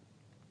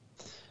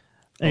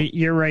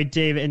 You're right,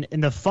 Dave.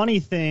 And the funny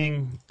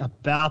thing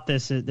about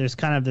this is there's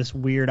kind of this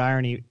weird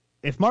irony.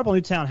 If Marple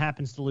Newtown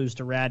happens to lose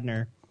to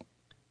Radnor,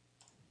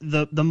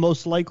 the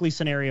most likely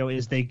scenario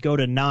is they go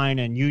to 9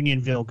 and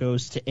Unionville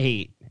goes to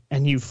 8,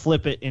 and you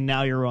flip it, and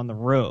now you're on the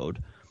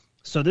road.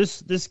 So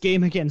this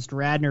game against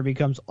Radnor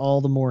becomes all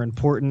the more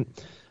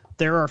important.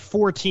 There are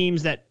 4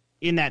 teams that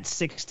in that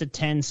 6 to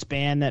 10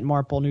 span that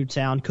Marple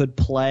Newtown could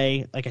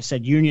play. Like I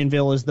said,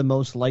 Unionville is the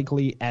most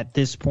likely at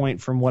this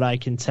point from what I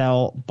can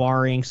tell,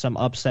 barring some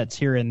upsets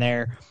here and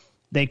there.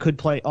 They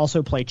could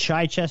also play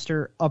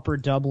Chichester, Upper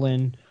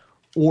Dublin,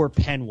 or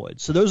Penwood.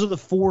 So those are the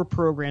 4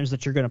 programs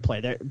that you're going to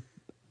play.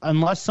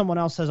 Unless someone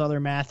else has other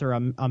math or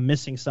I'm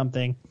missing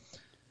something,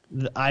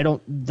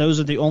 those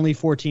are the only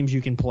 4 teams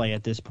you can play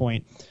at this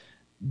point.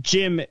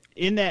 Jim,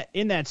 in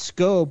that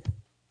scope,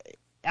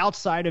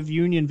 outside of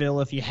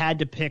Unionville, if you had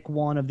to pick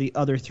one of the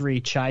other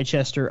 3,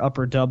 Chichester,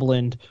 Upper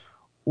Dublin,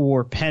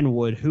 or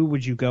Penwood, who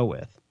would you go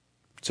with?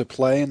 To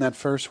play in that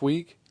first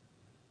week?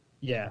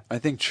 Yeah. I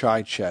think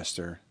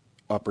Chichester,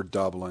 Upper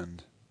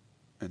Dublin,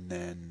 and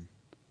then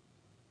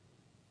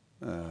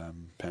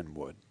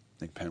Penwood. I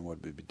think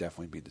Penwood would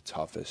definitely be the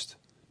toughest.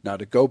 Now,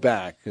 to go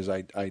back, because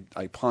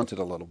I punted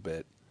a little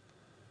bit,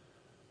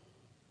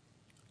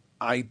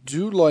 I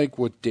do like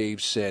what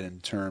Dave said in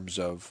terms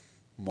of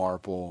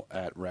Marple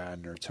at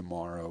Radnor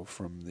tomorrow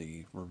from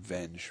the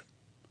revenge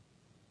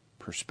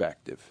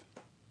perspective.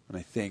 And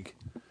I think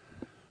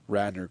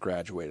Radnor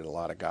graduated a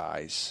lot of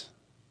guys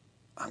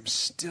I'm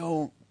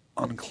still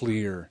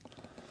unclear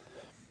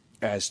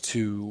as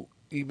to,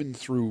 even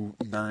through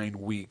 9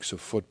 weeks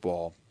of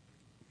football,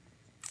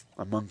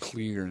 I'm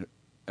unclear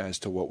as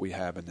to what we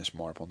have in this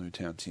Marple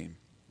Newtown team.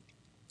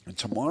 And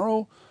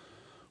tomorrow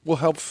will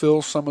help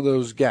fill some of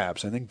those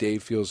gaps. I think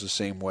Dave feels the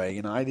same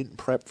way. I didn't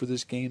prep for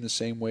this game the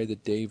same way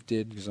that Dave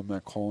did because I'm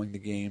not calling the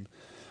game.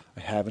 I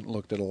haven't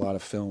looked at a lot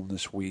of film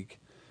this week.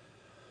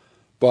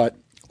 But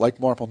like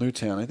Marple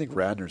Newtown, I think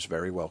Radnor's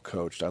very well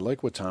coached. I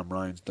like what Tom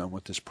Ryan's done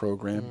with this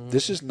program. Mm-hmm.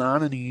 This is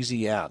not an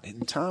easy out.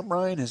 And Tom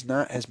Ryan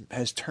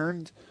has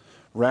turned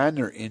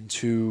Radnor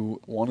into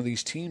one of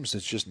these teams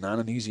that's just not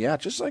an easy out,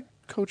 just like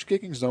Coach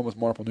Gicking's done with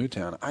Marple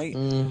Newtown.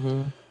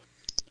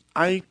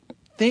 I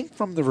think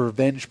from the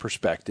revenge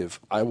perspective,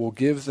 I will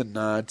give the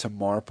nod to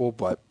Marple,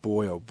 but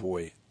boy, oh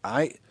boy,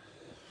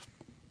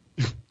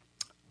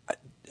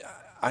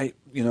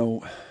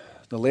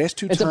 the last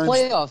two times... It's a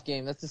playoff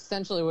game. That's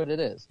essentially what it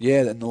is.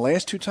 Yeah, and the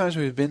last 2 times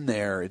we've been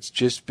there, it's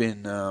just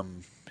been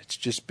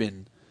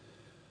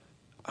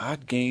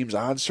odd games,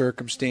 odd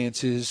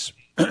circumstances.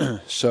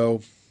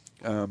 So,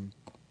 the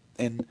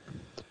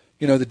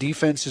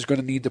defense is going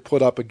to need to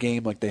put up a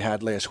game like they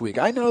had last week.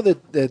 I know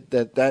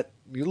that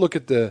you look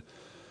at the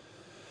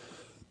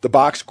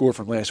box score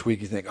from last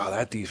week, you think, oh,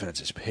 that defense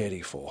is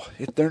pitiful.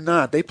 They're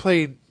not. They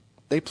played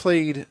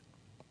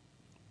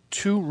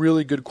 2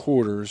 really good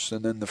quarters,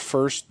 and then the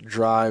first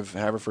drive,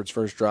 Haverford's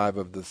first drive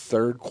of the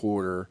third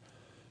quarter,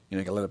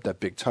 you let up that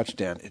big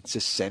touchdown. It's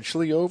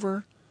essentially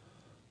over.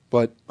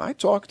 But I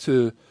talked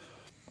to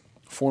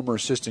former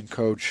assistant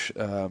coach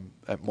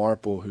at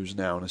Marple, who's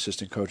now an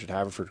assistant coach at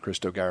Haverford,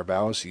 Christo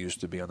Garabalis. He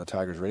used to be on the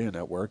Tigers Radio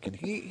Network, and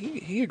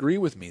he agreed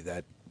with me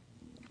that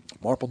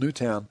Marple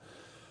Newtown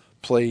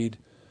played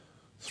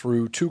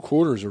through 2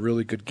 quarters a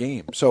really good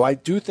game. So I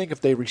do think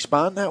if they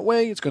respond that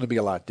way, it's going to be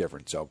a lot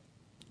different. So,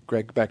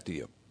 Greg, back to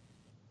you.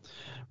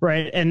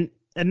 Right, and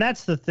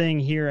that's the thing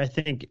here. I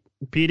think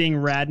beating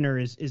Radnor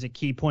is a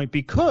key point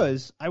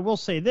because I will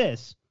say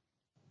this.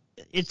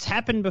 It's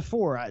happened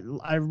before.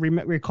 I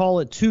recall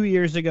it 2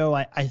 years ago.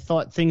 I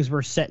thought things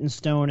were set in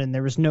stone and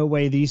there was no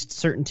way these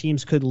certain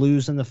teams could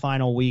lose in the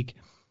final week,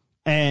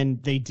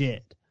 and they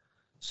did.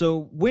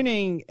 So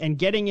winning and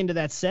getting into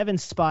that 7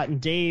 spot,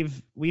 and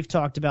Dave, we've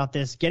talked about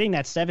this, getting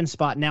that 7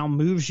 spot now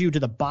moves you to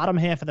the bottom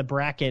half of the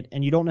bracket,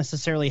 and you don't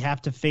necessarily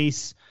have to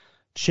face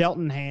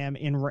Cheltenham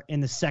in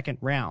the second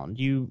round.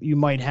 You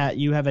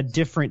have a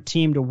different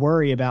team to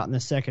worry about in the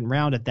second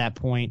round at that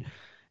point,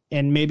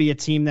 and maybe a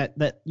team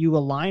that you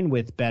align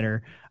with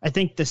better. I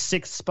think the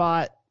 6th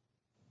spot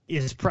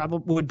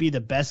would be the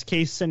best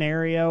case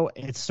scenario.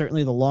 It's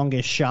certainly the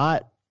longest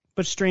shot,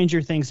 but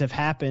stranger things have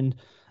happened.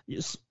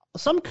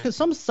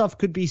 Some stuff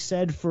could be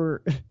said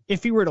for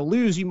if you were to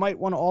lose, you might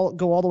want to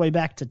go all the way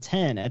back to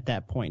 10 at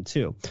that point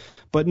too.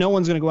 But no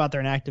one's going to go out there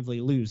and actively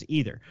lose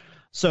either.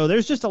 So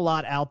there's just a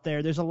lot out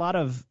there. There's a lot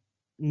of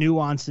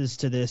nuances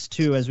to this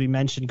too, as we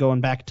mentioned, going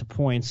back to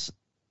points.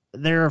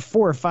 There are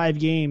 4 or 5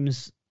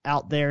 games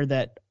out there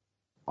that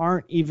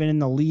aren't even in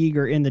the league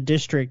or in the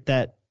district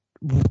that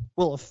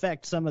will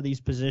affect some of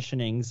these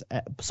positions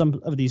at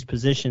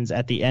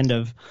the end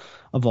of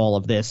all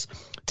of this.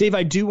 Dave,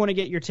 I do want to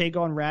get your take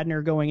on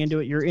Radnor going into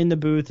it. You're in the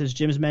booth, as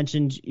Jim's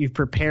mentioned. You've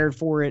prepared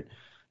for it.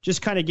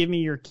 Just kind of give me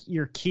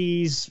your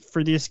keys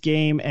for this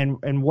game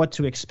and what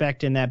to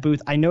expect in that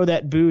booth. I know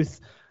that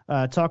booth,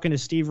 talking to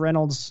Steve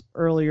Reynolds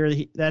earlier,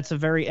 that's a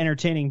very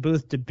entertaining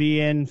booth to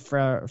be in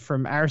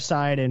from our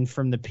side and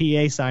from the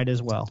PA side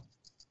as well.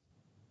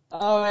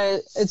 Oh,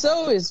 it's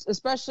always,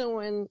 especially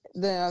when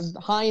the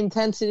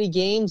high-intensity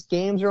games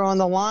are on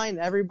the line.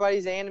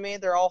 Everybody's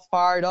animated. They're all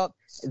fired up.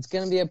 It's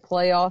going to be a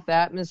playoff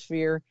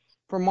atmosphere.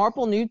 For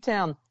Marple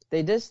Newtown,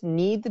 they just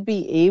need to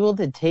be able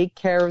to take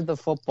care of the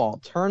football.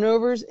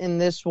 Turnovers in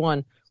this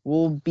one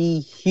will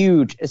be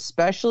huge,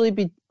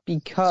 especially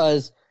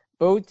because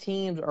both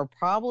teams are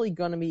probably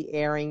going to be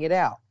airing it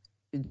out.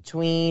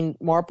 Between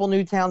Marple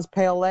Newtown's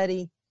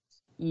Paoletti,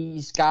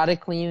 he's got to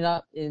clean it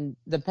up. It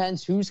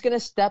depends who's going to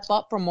step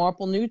up from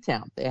Marple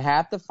Newtown. They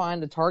have to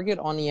find a target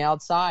on the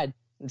outside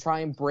and try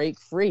and break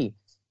free.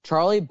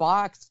 Charlie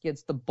Box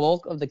gets the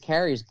bulk of the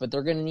carries, but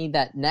they're going to need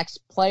that next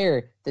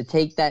player to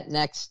take that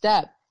next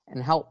step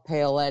and help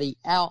Paoletti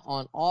out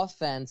on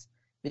offense,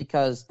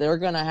 because they're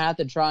going to have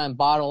to try and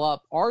bottle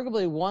up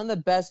arguably one of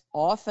the best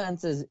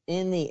offenses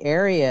in the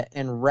area,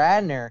 and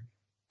Radnor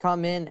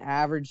come in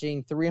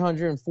averaging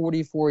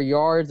 344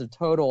 yards of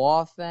total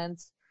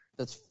offense.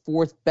 That's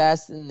 4th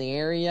best in the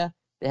area.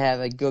 They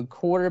have a good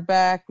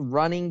quarterback,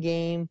 running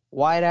game,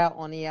 wide out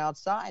on the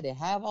outside. They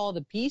have all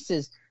the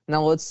pieces.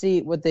 Now let's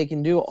see what they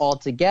can do all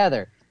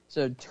together.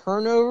 So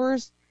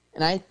turnovers,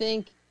 and I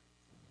think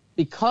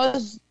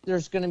because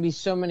there's going to be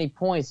so many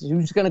points,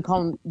 who's going to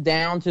come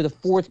down to the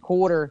 4th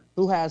quarter,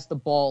 who has the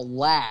ball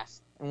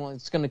last, and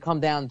it's going to come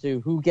down to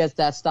who gets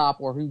that stop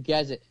or who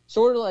gets it.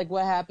 Sort of like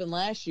what happened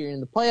last year in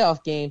the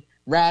playoff game,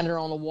 Radnor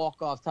on a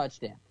walk-off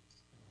touchdown.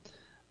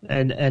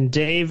 And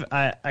Dave,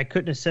 I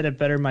couldn't have said it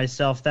better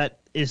myself. That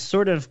is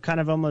sort of kind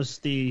of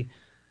almost the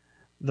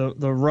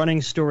the running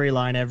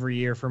storyline every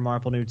year for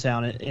Marple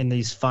Newtown in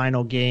these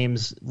final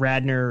games.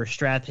 Radnor,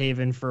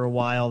 Strathaven for a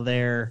while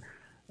there,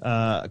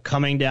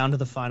 coming down to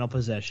the final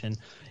possession.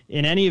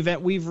 In any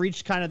event, we've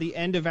reached kind of the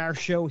end of our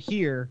show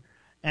here,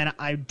 and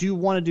I do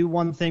want to do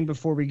one thing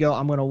before we go.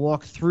 I'm going to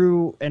walk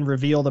through and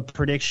reveal the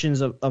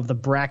predictions of the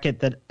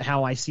bracket,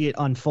 how I see it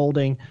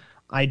unfolding.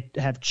 I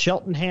have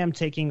Cheltenham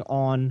taking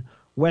on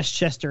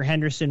Westchester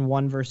Henderson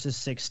 1 versus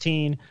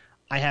 16.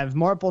 I have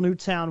Marple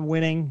Newtown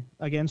winning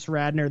against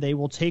Radnor. They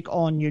will take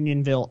on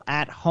Unionville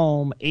at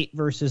home 8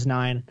 versus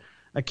 9.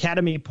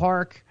 Academy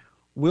Park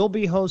will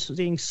be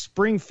hosting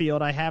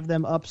Springfield. I have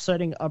them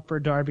upsetting Upper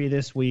Darby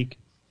this week.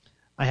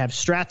 I have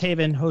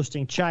Strathaven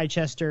hosting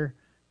Chichester.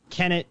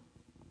 Kennett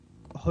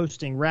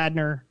hosting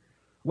Radnor.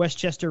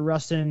 Westchester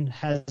Ruston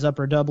has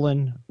Upper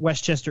Dublin.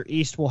 Westchester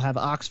East will have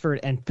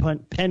Oxford, and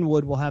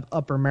Penwood will have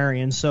Upper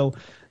Marion. So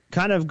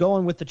kind of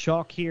going with the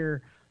chalk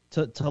here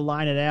to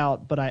line it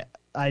out, but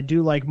I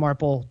do like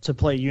Marple to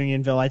play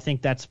Unionville. I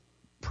think that's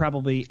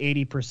probably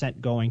 80%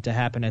 going to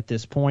happen at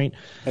this point.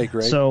 Hey,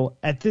 Greg. So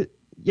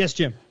yes,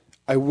 Jim.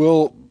 I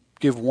will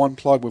give one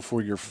plug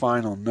before your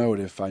final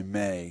note, if I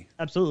may.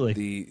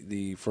 Absolutely.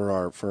 The for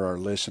our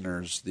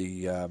listeners,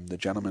 the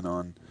gentleman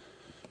on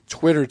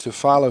Twitter to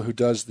follow who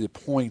does the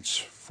points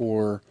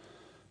for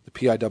the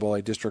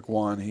PIAA District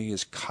 1, he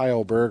is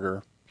Kyle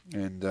Berger,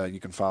 and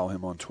you can follow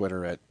him on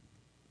Twitter at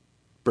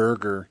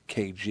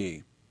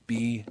BergerKG,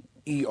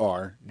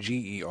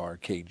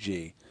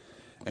 BergerKG,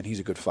 and he's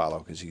a good follow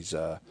because he's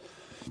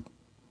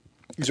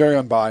very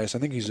unbiased. I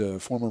think he's a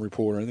former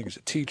reporter. I think he's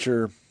a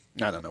teacher.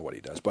 I don't know what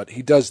he does, but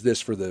he does this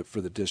for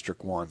the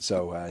District 1,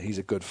 so he's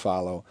a good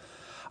follow.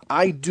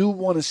 I do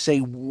want to say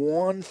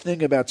one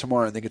thing about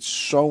tomorrow. I think it's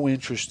so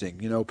interesting.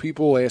 You know,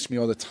 people ask me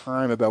all the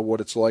time about what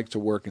it's like to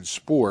work in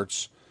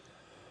sports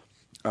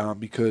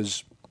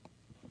because,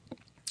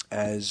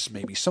 as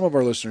maybe some of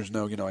our listeners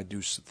know, you know, I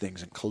do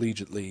things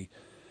collegiately.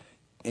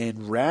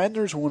 And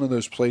Radnor's one of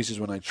those places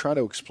when I try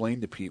to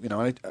explain to people, you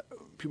know,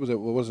 people say,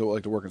 well, what is it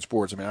like to work in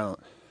sports? I mean,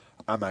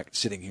 I'm not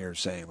sitting here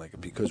saying,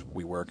 like, because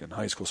we work in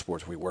high school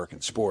sports, we work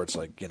in sports,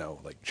 like, you know,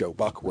 like Joe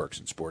Buck works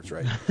in sports,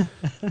 right?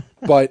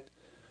 But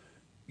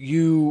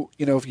you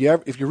know, if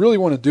you really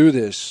want to do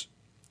this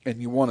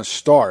and you want to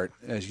start,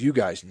 as you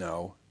guys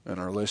know, and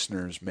our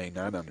listeners may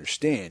not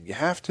understand, you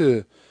have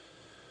to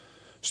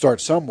start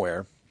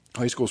somewhere.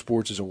 High school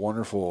sports is a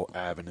wonderful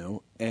avenue,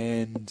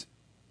 and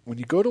when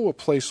you go to a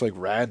place like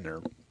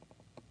Radnor,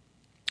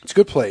 it's a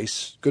good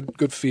place,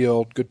 good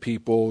field, good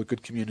people,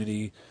 good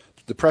community.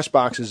 The press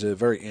box is a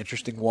very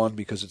interesting one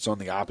because it's on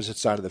the opposite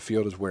side of the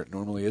field as where it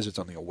normally is. It's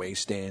on the away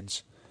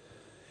stands.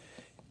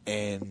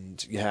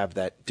 And you have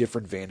that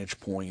different vantage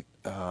point.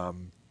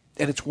 And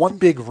it's one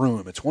big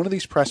room. It's one of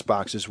these press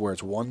boxes where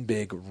it's one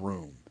big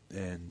room.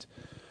 And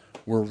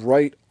we're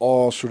right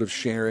all sort of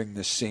sharing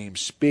the same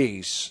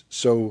space.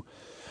 So,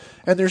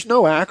 and there's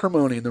no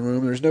acrimony in the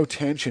room. There's no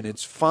tension.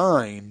 It's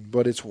fine.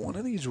 But it's one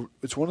of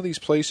these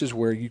places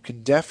where you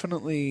can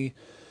definitely,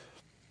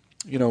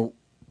 you know,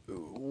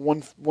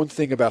 one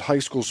thing about high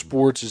school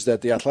sports is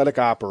that the athletic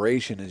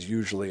operation is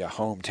usually a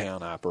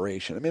hometown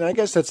operation. I mean, I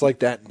guess that's like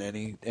that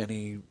in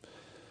any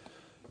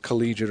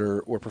collegiate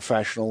or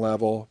professional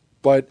level.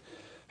 But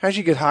as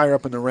you get higher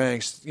up in the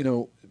ranks, you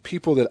know,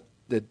 people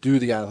that do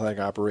the athletic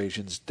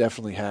operations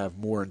definitely have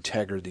more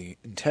integrity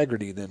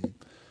than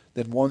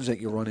ones that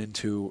you run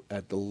into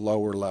at the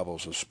lower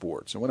levels of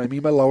sports. And what I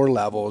mean by lower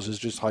levels is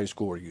just high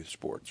school or youth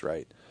sports,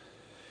 right?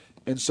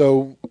 And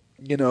so,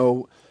 you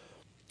know,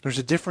 there's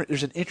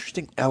an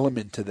interesting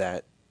element to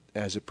that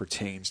as it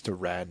pertains to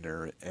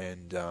Radnor,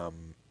 and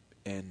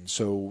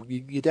so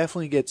you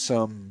definitely get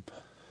some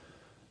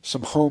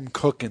home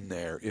cooking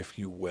there, if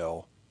you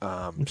will,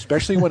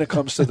 especially when it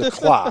comes to the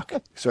clock.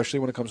 Especially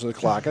when it comes to the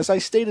clock, as I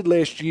stated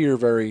last year,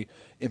 very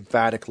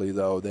emphatically,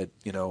 though, that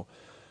you know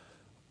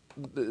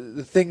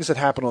the things that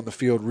happen on the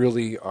field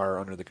really are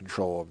under the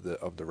control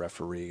of the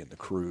referee and the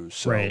crews.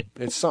 So right.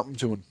 It's something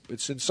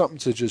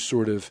to just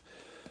sort of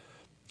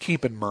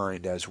keep in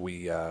mind as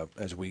we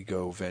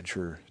go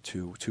venture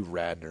to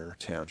Radnor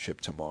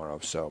Township tomorrow.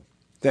 So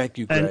thank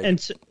you,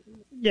 Greg.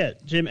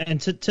 Jim, and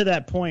to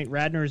that point,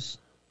 Radnor's,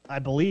 I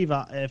believe,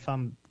 if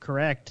I'm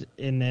correct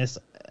in this,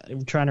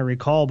 I'm trying to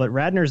recall, but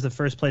Radnor's the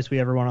first place we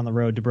ever went on the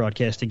road to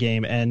broadcast a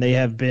game, and they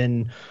have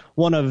been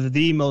one of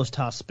the most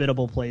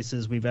hospitable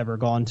places we've ever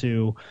gone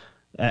to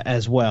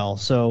as well.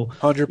 So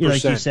 100%. You know,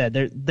 like you said,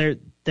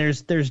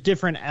 there's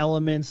different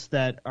elements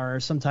that are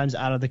sometimes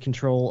out of the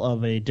control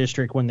of a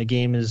district when the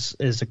game is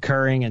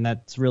occurring, and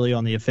that's really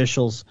on the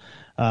officials.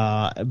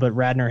 But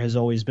Radnor has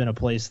always been a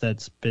place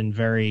that's been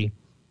very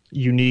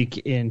unique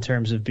in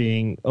terms of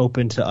being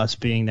open to us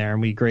being there,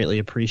 and we greatly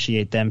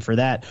appreciate them for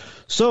that.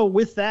 So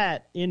with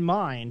that in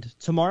mind,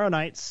 tomorrow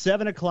night,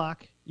 7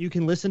 o'clock, you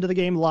can listen to the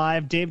game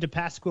live. Dave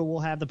DePasqua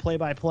will have the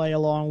play-by-play.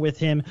 Along with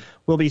him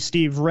will be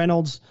Steve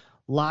Reynolds,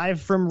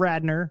 live from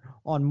Radnor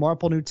on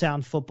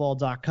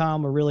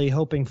MarpleNewtownFootball.com. We're really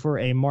hoping for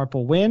a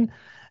Marple win.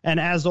 And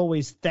as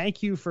always,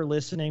 thank you for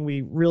listening.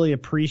 We really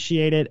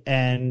appreciate it.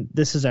 And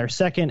this is our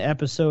second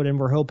episode, and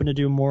we're hoping to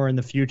do more in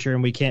the future,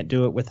 and we can't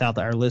do it without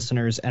our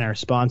listeners and our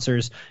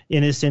sponsors.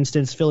 In this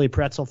instance, Philly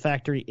Pretzel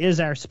Factory is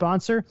our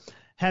sponsor.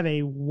 Have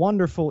a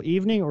wonderful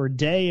evening or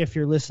day if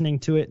you're listening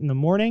to it in the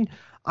morning.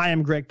 I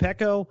am Greg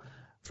Pecco.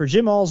 For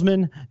Jim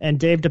Alsman and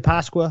Dave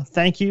DePasqua,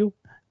 thank you,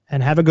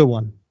 and have a good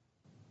one.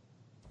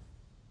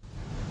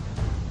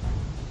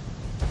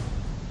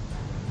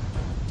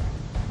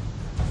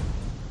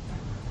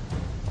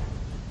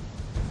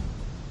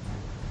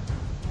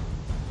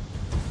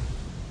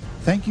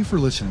 Thank you for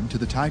listening to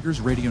the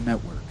Tigers Radio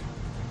Network,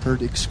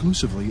 heard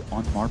exclusively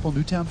on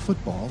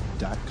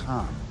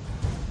MarpleNewtownFootball.com.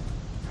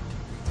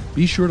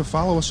 Be sure to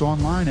follow us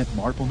online at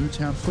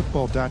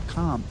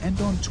MarpleNewtownFootball.com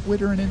and on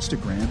Twitter and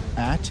Instagram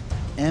at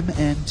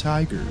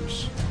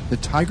MNTigers. The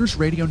Tigers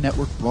Radio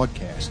Network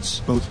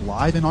broadcasts, both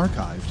live and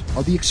archived,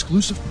 are the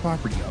exclusive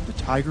property of the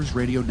Tigers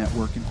Radio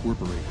Network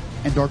Incorporated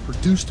and are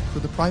produced for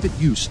the private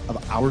use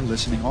of our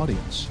listening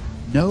audience.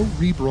 No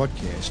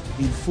rebroadcast,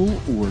 in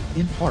full or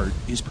in part,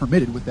 is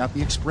permitted without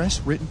the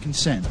express written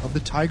consent of the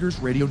Tigers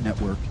Radio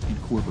Network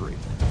Incorporated.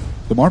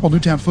 The Marple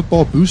Newtown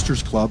Football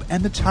Boosters Club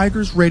and the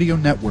Tigers Radio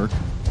Network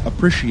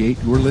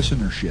appreciate your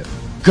listenership.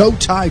 Go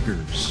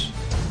Tigers!